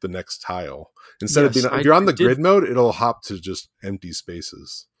the next tile. Instead of being, if you're on the grid mode, it'll hop to just empty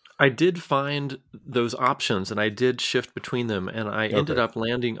spaces. I did find those options, and I did shift between them, and I ended up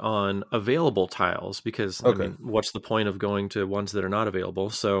landing on available tiles because, I mean, what's the point of going to ones that are not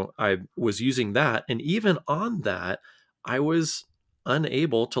available? So I was using that, and even on that, I was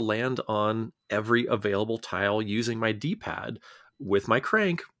unable to land on every available tile using my D-pad. With my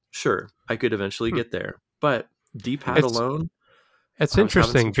crank, sure, I could eventually get there, but D-pad alone, it's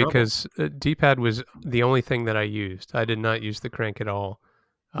interesting because D-pad was the only thing that I used. I did not use the crank at all.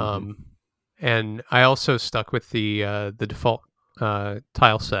 And I also stuck with the default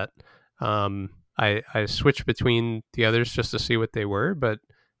tile set. I switched between the others just to see what they were, but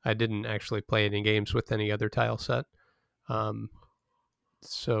I didn't actually play any games with any other tile set.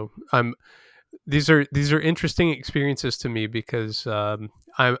 So these are interesting experiences to me because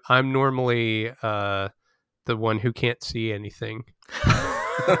I'm normally the one who can't see anything.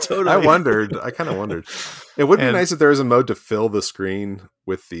 Totally. I kind of wondered. It would be nice if there was a mode to fill the screen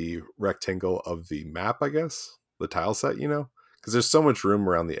with the rectangle of the map, I guess. The tile set, because there's so much room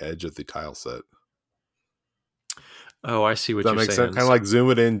around the edge of the tile set. Oh, I see what you're saying. That makes sense. Kind of like zoom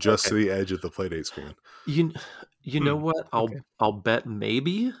it in just to the edge of the Playdate screen. You know what? I'll bet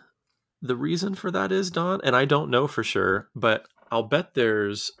maybe the reason for that is, Don, and I don't know for sure, but I'll bet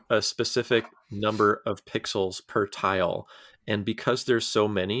there's a specific number of pixels per tile. And because there's so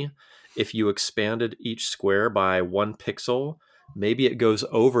many, if you expanded each square by 1 pixel, maybe it goes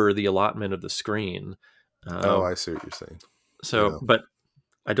over the allotment of the screen. I see what you're saying. So, but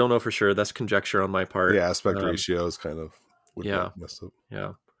I don't know for sure. That's conjecture on my part. Yeah, aspect ratios kind of would mess up.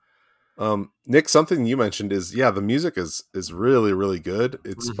 Yeah. Nick, something you mentioned is, the music is really, really good.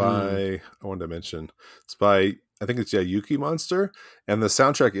 It's by, I think it's Yuki Monster, and the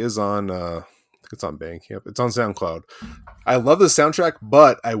soundtrack is on, I think it's on Bandcamp. It's on SoundCloud. I love the soundtrack,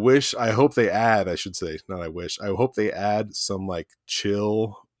 but I hope they add some like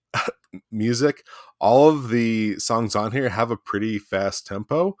chill music. All of the songs on here have a pretty fast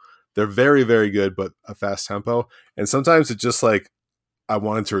tempo. They're very, very good, but a fast tempo. And sometimes it's just like, I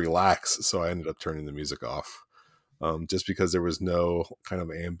wanted to relax, so I ended up turning the music off. Just because there was no kind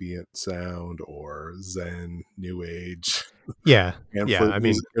of ambient sound or Zen New Age, I mean,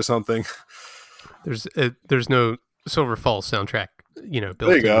 music or something. There's no Silver Falls soundtrack, built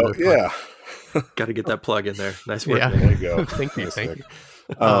there you go. Yeah, got to get that plug in there. Nice work. There you go. Thank you.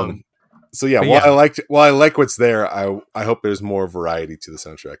 So while I like what's there, I hope there's more variety to the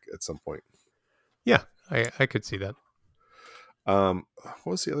soundtrack at some point. Yeah, I could see that. What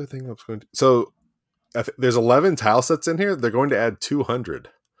was the other thing I was going to? So there's 11 tile sets in here. They're going to add 200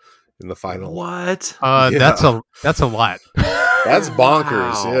 in the final. What? That's a lot. That's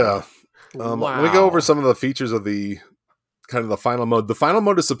bonkers. Wow. Yeah. Let me go over some of the features of the kind of the final mode. The final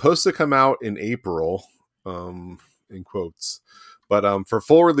mode is supposed to come out in April, in quotes, but for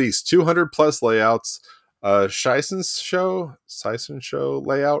full release, 200 plus layouts. Sison show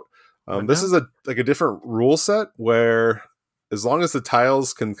layout. This is a different rule set where, as long as the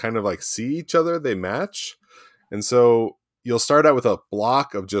tiles can kind of like see each other, they match. And so you'll start out with a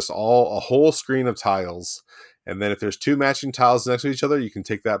block of just a whole screen of tiles. And then if there's 2 matching tiles next to each other, you can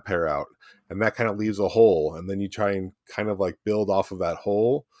take that pair out. And that kind of leaves a hole. And then you try and kind of like build off of that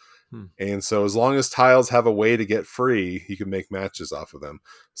hole. And so as long as tiles have a way to get free, you can make matches off of them.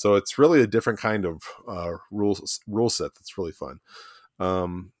 So it's really a different kind of rule set that's really fun.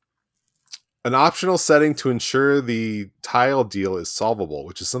 An optional setting to ensure the tile deal is solvable,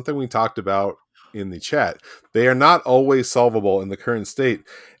 which is something we talked about in the chat. They are not always solvable in the current state.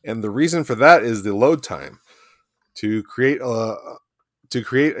 And the reason for that is the load time. To create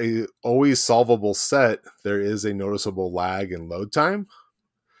a always solvable set, there is a noticeable lag in load time.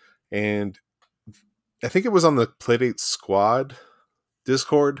 And I think it was on the Playdate Squad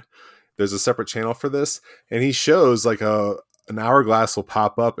Discord. There's a separate channel for this. And he shows like an hourglass will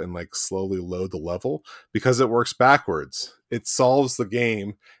pop up and like slowly load the level because it works backwards. It solves the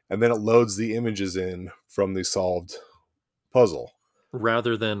game and then it loads the images in from the solved puzzle.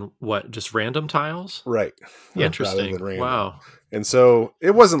 Rather than what? Just random tiles? Right. Yeah. Interesting. Wow. And so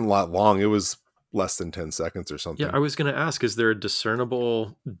it wasn't a lot long. It was less than 10 seconds or something. Yeah, I was going to ask, is there a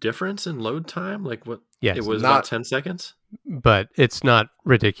discernible difference in load time? Like what? Yes. It was about 10 seconds? But it's not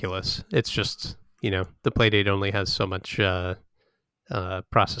ridiculous. It's just, the Playdate only has so much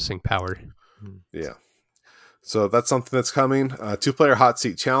processing power. Yeah. So that's something that's coming. 2-player hot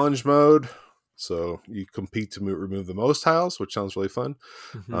seat challenge mode. So you compete to remove the most tiles, which sounds really fun.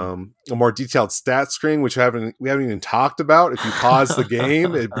 A more detailed stat screen, which we haven't even talked about. If you pause the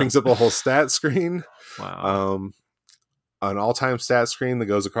game, it brings up a whole stat screen. Wow. An all-time stat screen that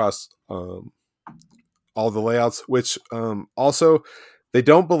goes across all the layouts, which also they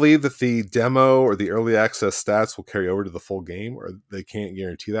don't believe that the demo or the early access stats will carry over to the full game, or they can't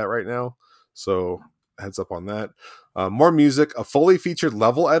guarantee that right now. So heads up on that. More music, a fully featured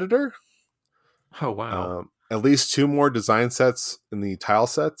level editor. Oh, wow. At least 2 more design sets in the tile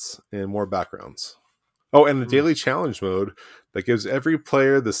sets and more backgrounds. Oh, and a daily challenge mode that gives every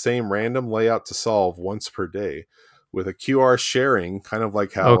player the same random layout to solve once per day with a QR sharing, kind of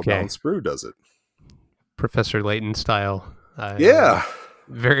like how Bounce Brew does it. Professor Layton style. Yeah.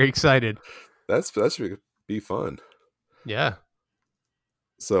 Very excited. That should be fun. Yeah.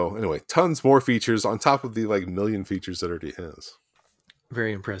 So anyway, tons more features on top of the million features that it already has.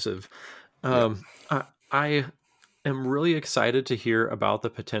 Very impressive. I am really excited to hear about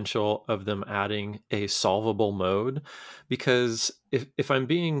the potential of them adding a solvable mode, because if I'm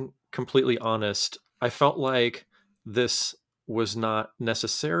being completely honest, I felt like this was not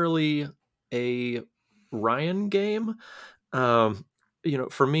necessarily a Ryan game. For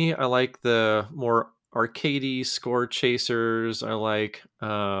me, I like the more arcadey score chasers. I like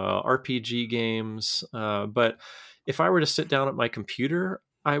RPG games. But if I were to sit down at my computer,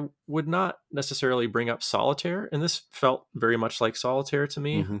 I would not necessarily bring up Solitaire, and this felt very much like Solitaire to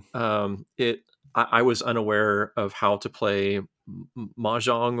me. I was unaware of how to play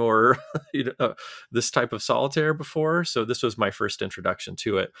Mahjong or this type of Solitaire before, so this was my first introduction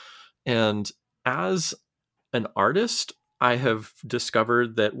to it. And as an artist, I have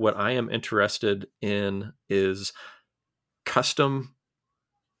discovered that what I am interested in is custom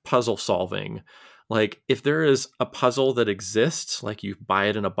puzzle solving. Like, if there is a puzzle that exists, like you buy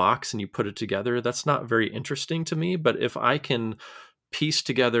it in a box and you put it together, that's not very interesting to me. But if I can piece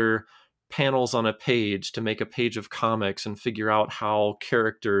together panels on a page to make a page of comics and figure out how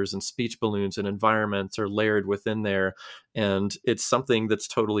characters and speech balloons and environments are layered within there, and it's something that's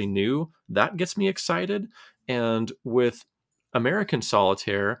totally new, that gets me excited. And with American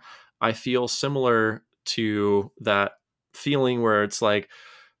Solitaire, I feel similar to that feeling where it's like,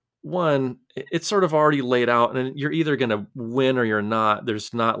 one, it's sort of already laid out and you're either going to win or you're not.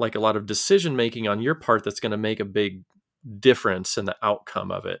 There's not like a lot of decision making on your part that's going to make a big difference in the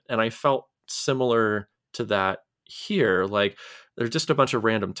outcome of it. And I felt similar to that here. Like, there's just a bunch of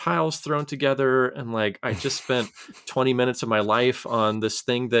random tiles thrown together, and like I just spent 20 minutes of my life on this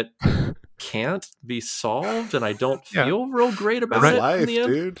thing that can't be solved, and I don't feel real great about it in the end.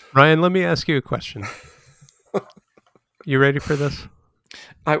 Dude. Ryan, let me ask you a question. You ready for this?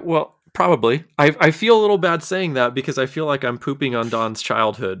 Well, probably. I feel a little bad saying that because I feel like I'm pooping on Don's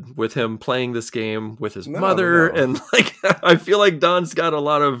childhood with him playing this game with his mother. And like, I feel like Don's got a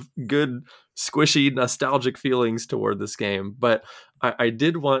lot of good, squishy, nostalgic feelings toward this game. But I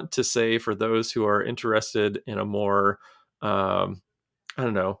did want to say, for those who are interested in a more,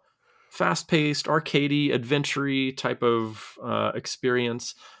 fast-paced, arcadey, adventure-y type of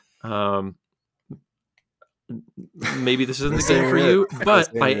experience, maybe this isn't the game for you, but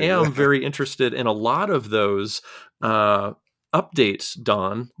I am very interested in a lot of those updates,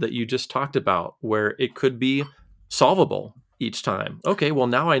 Don, that you just talked about, where it could be solvable each time. Okay, well,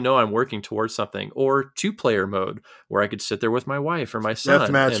 now I know I'm working towards something. Or 2-player mode, where I could sit there with my wife or my son.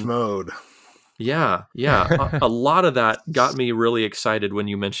 Deathmatch mode. Yeah. A lot of that got me really excited when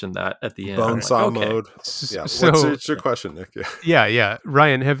you mentioned that at the end. Bonesaw mode. Yeah. So, what's your question, Nick? Yeah.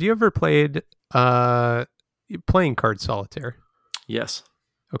 Ryan, have you ever played playing card solitaire? Yes.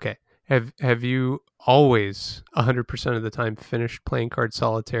 Okay. Have you always 100% of the time finished playing card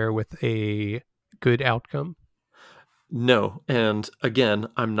solitaire with a good outcome? No. And again,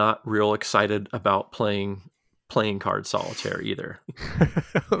 I'm not real excited about playing card solitaire either.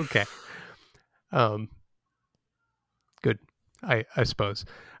 Okay. Good. I suppose.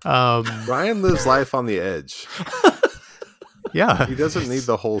 Ryan lives life on the edge. Yeah. He doesn't need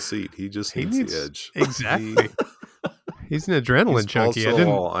the whole seat. He just needs the edge. Exactly. He's an adrenaline junkie. I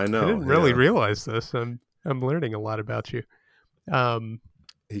didn't really realize this. I'm learning a lot about you.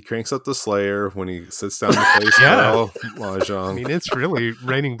 He cranks up the Slayer when he sits down to play Sparrow Mahjong. I mean, it's really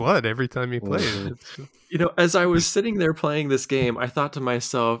raining blood every time he plays. As I was sitting there playing this game, I thought to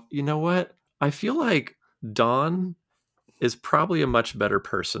myself, you know what? I feel like Dawn is probably a much better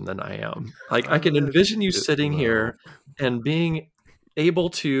person than I am. Like I can envision you sitting here and being able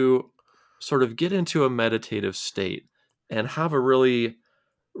to sort of get into a meditative state and have a really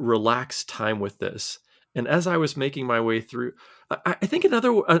relaxed time with this. And as I was making my way through, I think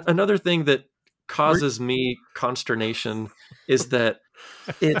another thing that causes me consternation is that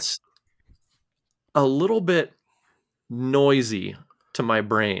it's a little bit noisy to my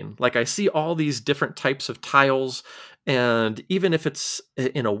brain. Like I see all these different types of tiles, and even if it's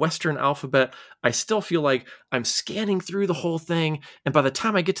in a Western alphabet, I still feel like I'm scanning through the whole thing. And by the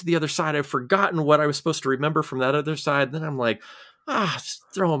time I get to the other side, I've forgotten what I was supposed to remember from that other side. Then I'm like, just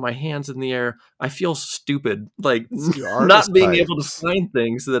throwing my hands in the air. I feel stupid, like not being able to find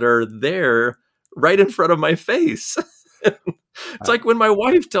things that are there right in front of my face. It's like when my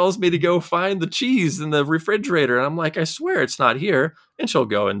wife tells me to go find the cheese in the refrigerator, and I'm like, I swear it's not here, and she'll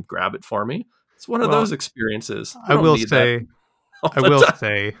go and grab it for me. It's one of those experiences. I will say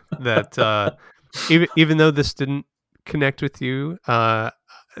that even though this didn't connect with you,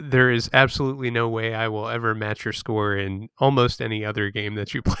 there is absolutely no way I will ever match your score in almost any other game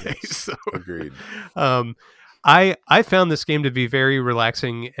that you play. So, agreed. I found this game to be very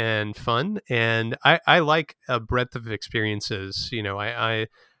relaxing and fun, and I like a breadth of experiences. You know, I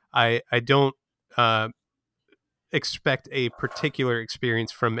don't expect a particular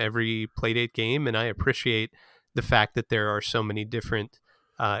experience from every Playdate game, and I appreciate the fact that there are so many different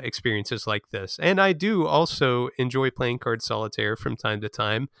experiences like this. And I do also enjoy playing card solitaire from time to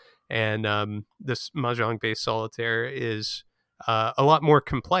time, and this Mahjong-based solitaire is a lot more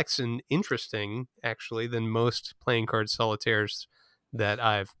complex and interesting, actually, than most playing card solitaires that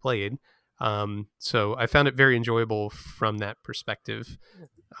I've played. So I found it very enjoyable from that perspective.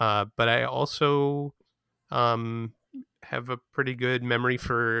 But I also have a pretty good memory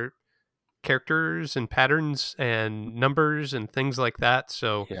for characters and patterns and numbers and things like that.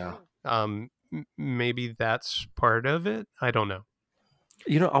 So maybe that's part of it. I don't know.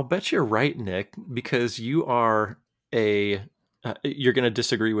 You know, I'll bet you're right, Nick, because you are you're going to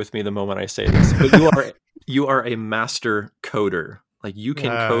disagree with me the moment I say this, but you are a master coder. Like you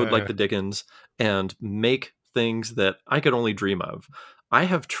can code like the Dickens and make things that I could only dream of. I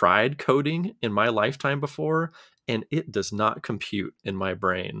have tried coding in my lifetime before, and it does not compute in my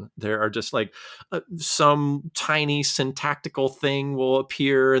brain. There are just like some tiny syntactical thing will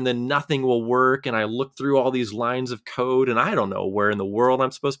appear and then nothing will work. And I look through all these lines of code and I don't know where in the world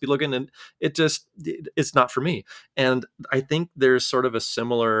I'm supposed to be looking. And it's not for me. And I think there's sort of a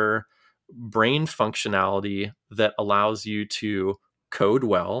similar brain functionality that allows you to code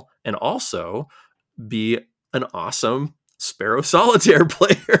well and also be an awesome Sparrow Solitaire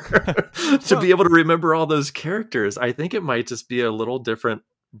player to be able to remember all those characters. I think it might just be a little different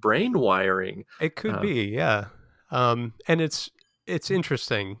brain wiring. It could be, yeah. And it's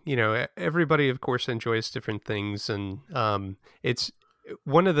interesting. You know, everybody, of course, enjoys different things, and it's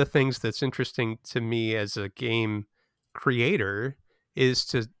one of the things that's interesting to me as a game creator is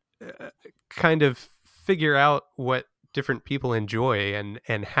to kind of figure out what different people enjoy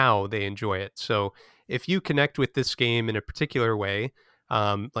and how they enjoy it. So if you connect with this game in a particular way,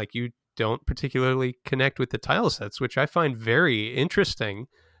 like you don't particularly connect with the tile sets, which I find very interesting,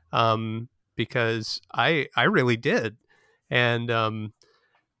 because I really did. And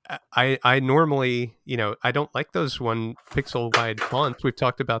I normally, you know, I don't like those 1 pixel wide fonts. We've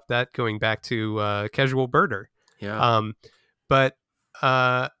talked about that going back to Casual Birder. Yeah. But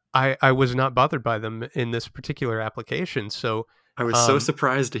I was not bothered by them in this particular application. So I was so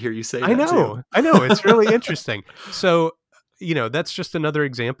surprised to hear you say that. I know. It's really interesting. So, you know, that's just another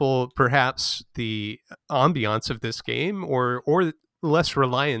example, perhaps the ambiance of this game or less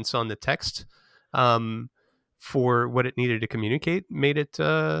reliance on the text for what it needed to communicate made it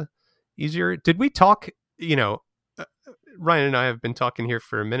easier. Did we talk, you know, Ryan and I have been talking here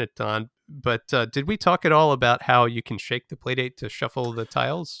for a minute, Don, but did we talk at all about how you can shake the Playdate to shuffle the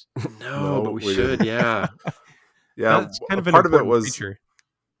tiles? No, but we should, yeah. Yeah, that's kind of an part of it was feature.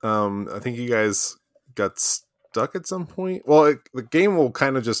 I think you guys got stuck at some point. Well, the game will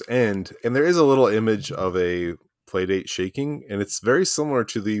kind of just end, and there is a little image of a Playdate shaking, and it's very similar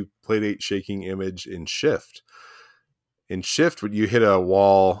to the Playdate shaking image in Shift. In Shift, when you hit a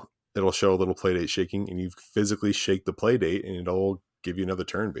wall, it'll show a little Playdate shaking, and you physically shake the Playdate, and it'll give you another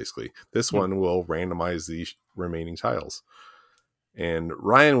turn, basically. This one will randomize the remaining tiles. And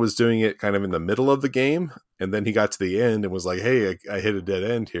Ryan was doing it kind of in the middle of the game, and then he got to the end and was like, hey, I hit a dead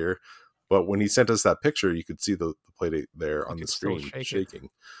end here. But when he sent us that picture, you could see the Playdate there on the screen shaking.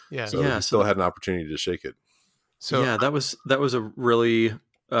 Yeah. So he still had an opportunity to shake it. So yeah, that was a really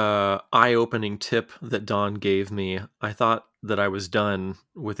eye-opening tip that Don gave me. I thought that I was done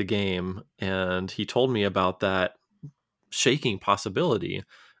with the game, and he told me about that shaking possibility,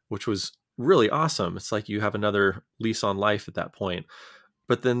 which was really awesome. It's like you have another lease on life at that point.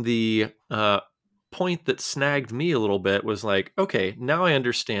 But then the point that snagged me a little bit was like, okay, now I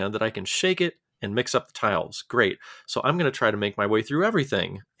understand that I can shake it and mix up the tiles. Great. So I'm going to try to make my way through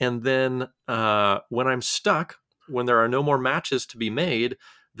everything. And then when I'm stuck, when there are no more matches to be made,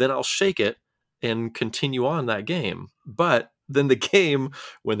 then I'll shake it and continue on that game. But then the game,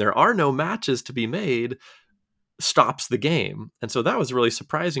 when there are no matches to be made, stops the game. And so that was really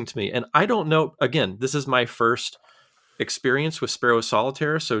surprising to me. And I don't know, again, this is my first experience with Sparrow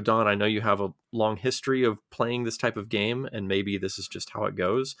Solitaire. So Don, I know you have a long history of playing this type of game, and maybe this is just how it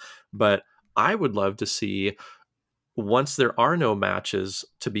goes. But I would love to see, once there are no matches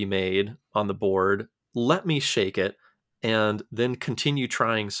to be made on the board, let me shake it and then continue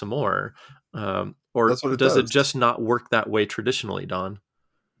trying some more. Or does it just not work that way traditionally, Don?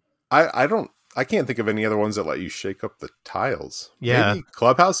 I can't think of any other ones that let you shake up the tiles. Yeah. Maybe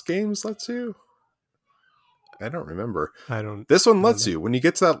Clubhouse Games lets you. I don't remember. This one lets you. When you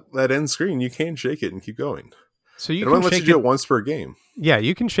get to that end screen, you can shake it and keep going. So it only lets you do it once per game. Yeah,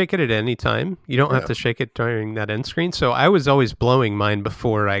 you can shake it at any time. You don't have to shake it during that end screen. So I was always blowing mine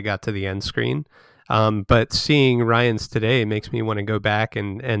before I got to the end screen. But seeing Ryan's today makes me want to go back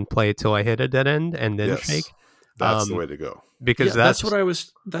and play till I hit a dead end and then shake. That's the way to go. Because that's what I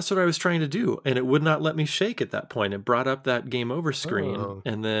was trying to do, and it would not let me shake at that point. It brought up that game over screen,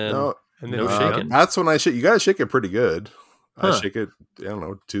 and then no shaking. That's when I shake. You got to shake it pretty good. I shake it, I don't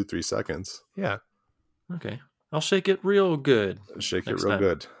know, 2-3 seconds. Yeah. Okay. I'll shake it real good. Shake it real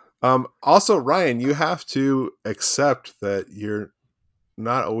good. Also, Ryan, you have to accept that you're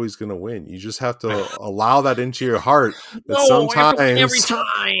not always going to win. You just have to allow that into your heart. That sometimes every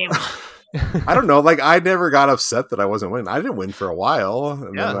time. I don't know. Like, I never got upset that I wasn't winning. I didn't win for a while,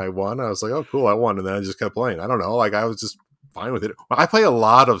 and then I won. I was like, "Oh, cool, I won," and then I just kept playing. I don't know. Like, I was just fine with it. I play a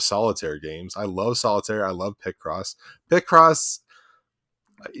lot of solitaire games. I love solitaire. I love Picross. Picross,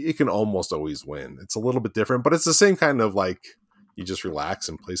 you can almost always win. It's a little bit different, but it's the same kind of, like, you just relax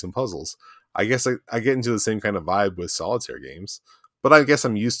and play some puzzles. I guess I get into the same kind of vibe with solitaire games. But I guess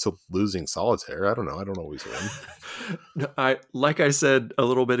I'm used to losing solitaire. I don't know. I don't always win. Like I said a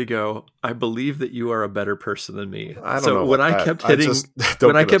little bit ago, I believe that you are a better person than me. I don't know. When I kept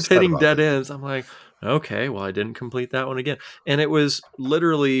hitting dead ends, I'm like, okay, well, I didn't complete that one again. And it was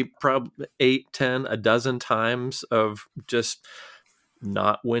literally probably 8, 10, a dozen times of just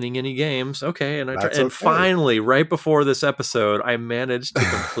not winning any games. Okay. And finally, right before this episode, I managed to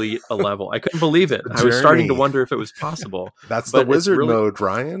complete a level. I couldn't believe it. I was starting to wonder if it was possible. That's the wizard mode,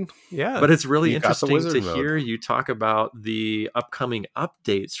 Ryan. Yeah. But it's really interesting to hear you talk about the upcoming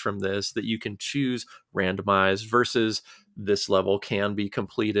updates from this, that you can choose randomized versus this level can be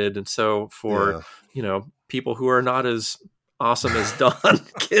completed. And so for, people who are not as awesome as Don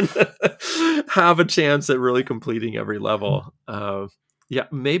can have a chance at really completing every level. Yeah,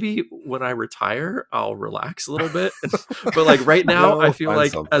 maybe when I retire, I'll relax a little bit. But like right now, I feel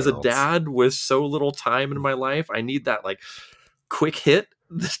like as a dad with so little time in my life, I need that like quick hit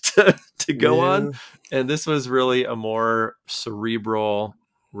to go on. And this was really a more cerebral,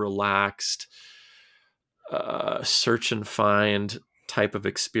 relaxed, search and find type of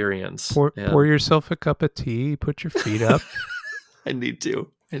experience. Pour yourself a cup of tea, put your feet up. I need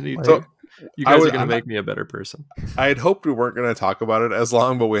to. You guys are going to make me a better person. I had hoped we weren't going to talk about it as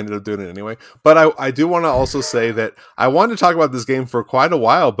long, but we ended up doing it anyway. But I do want to also say that I wanted to talk about this game for quite a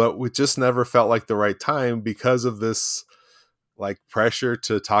while, but we just never felt like the right time because of this like pressure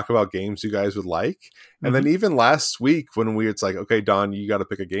to talk about games you guys would like. And then even last week when it's like, okay, Don, you got to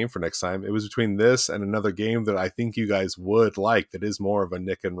pick a game for next time. It was between this and another game that I think you guys would like. That is more of a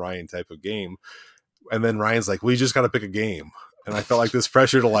Nick and Ryan type of game. And then Ryan's like, we just got to pick a game. And I felt like this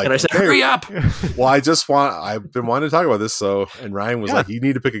pressure to like, and I said, hurry up. Well, I've been wanting to talk about this. So, and Ryan was like, you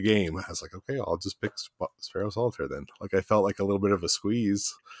need to pick a game. I was like, okay, I'll just pick Sparrow Solitaire then. Like, I felt like a little bit of a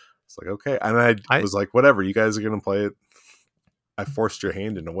squeeze. It's like, okay. And I was like, whatever, you guys are going to play it. I forced your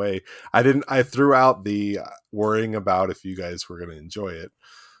hand in a way. I threw out the worrying about if you guys were going to enjoy it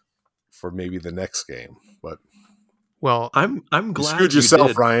for maybe the next game, but. Well, I'm glad you screwed yourself,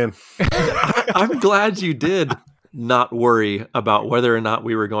 did. Ryan. I'm glad you did not worry about whether or not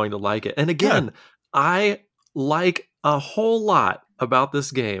we were going to like it. And again, I like a whole lot about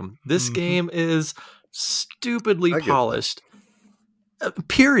this game. This game is stupidly polished,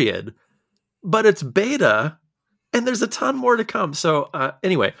 period. But it's beta, and there's a ton more to come. So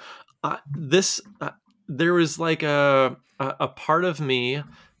anyway, this there was like a part of me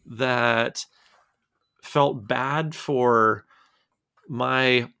that felt bad for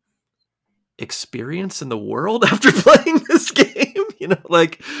my experience in the world after playing this game,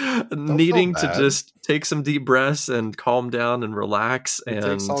 like needing to just take some deep breaths and calm down and relax. It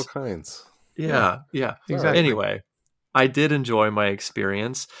takes all kinds. Yeah. Exactly. Anyway, I did enjoy my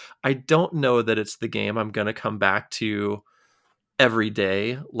experience. I don't know that it's the game I'm going to come back to every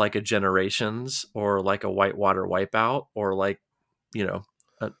day, like a Generations or like a Whitewater Wipeout or like,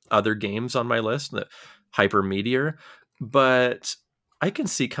 other games on my list, the Hyper Meteor, but I can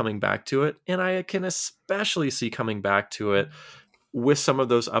see coming back to it. And I can especially see coming back to it with some of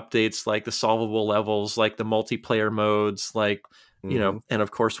those updates, like the solvable levels, like the multiplayer modes, like, and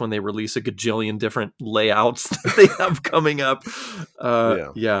of course, when they release a gajillion different layouts that they have coming up.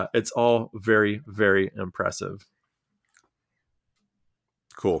 Yeah, it's all very, very impressive.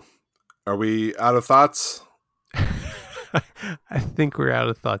 Cool. Are we out of thoughts? I think we're out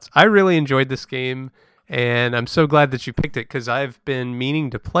of thoughts. I really enjoyed this game, and I'm so glad that you picked it because I've been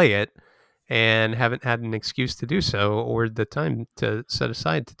meaning to play it and haven't had an excuse to do so or the time to set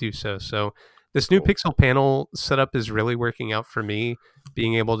aside to do so. So this new pixel panel setup is really working out for me,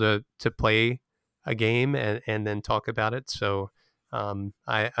 being able to play a game and then talk about it. So I'm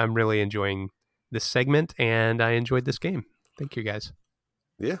really enjoying this segment, and I enjoyed this game. Thank you, guys.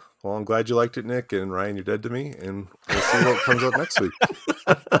 Yeah, well, I'm glad you liked it, Nick, and Ryan, you're dead to me, and we'll see what comes up next week.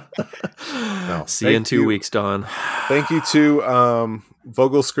 See you in 2 weeks, Don. Thank you to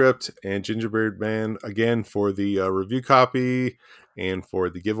Vogelscript and Gingerbeard Man again for the review copy and for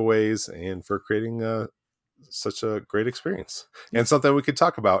the giveaways and for creating such a great experience and something we could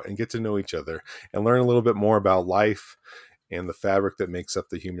talk about and get to know each other and learn a little bit more about life and the fabric that makes up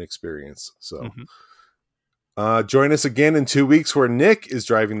the human experience. So join us again in 2 weeks where Nick is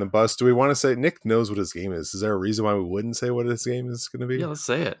driving the bus. Do we want to say Nick knows what his game is? Is there a reason why we wouldn't say what his game is going to be? Yeah, let's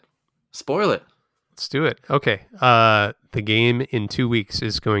say it. Spoil it. Let's do it. Okay. The game in 2 weeks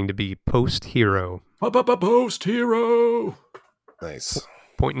is going to be Post Hero. Post Hero. Nice.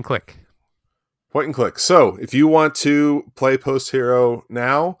 Point and click. Point and click. So if you want to play Post Hero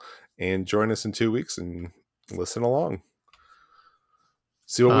now and join us in 2 weeks and listen along,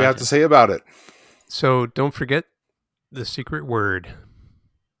 see what we have to say about it. So don't forget the secret word.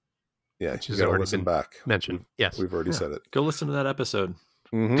 Yeah, you got to listen back. Mentioned. Yes. We've already said it. Go listen to that episode.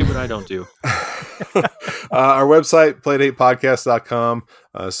 Do what I don't do. Our website, playdatepodcast.com.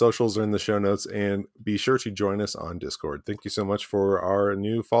 Socials are in the show notes, and be sure to join us on Discord. Thank you so much for our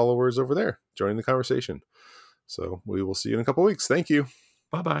new followers over there joining the conversation. So we will see you in a couple weeks. Thank you.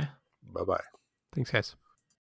 Bye-bye. Bye-bye. Thanks, guys.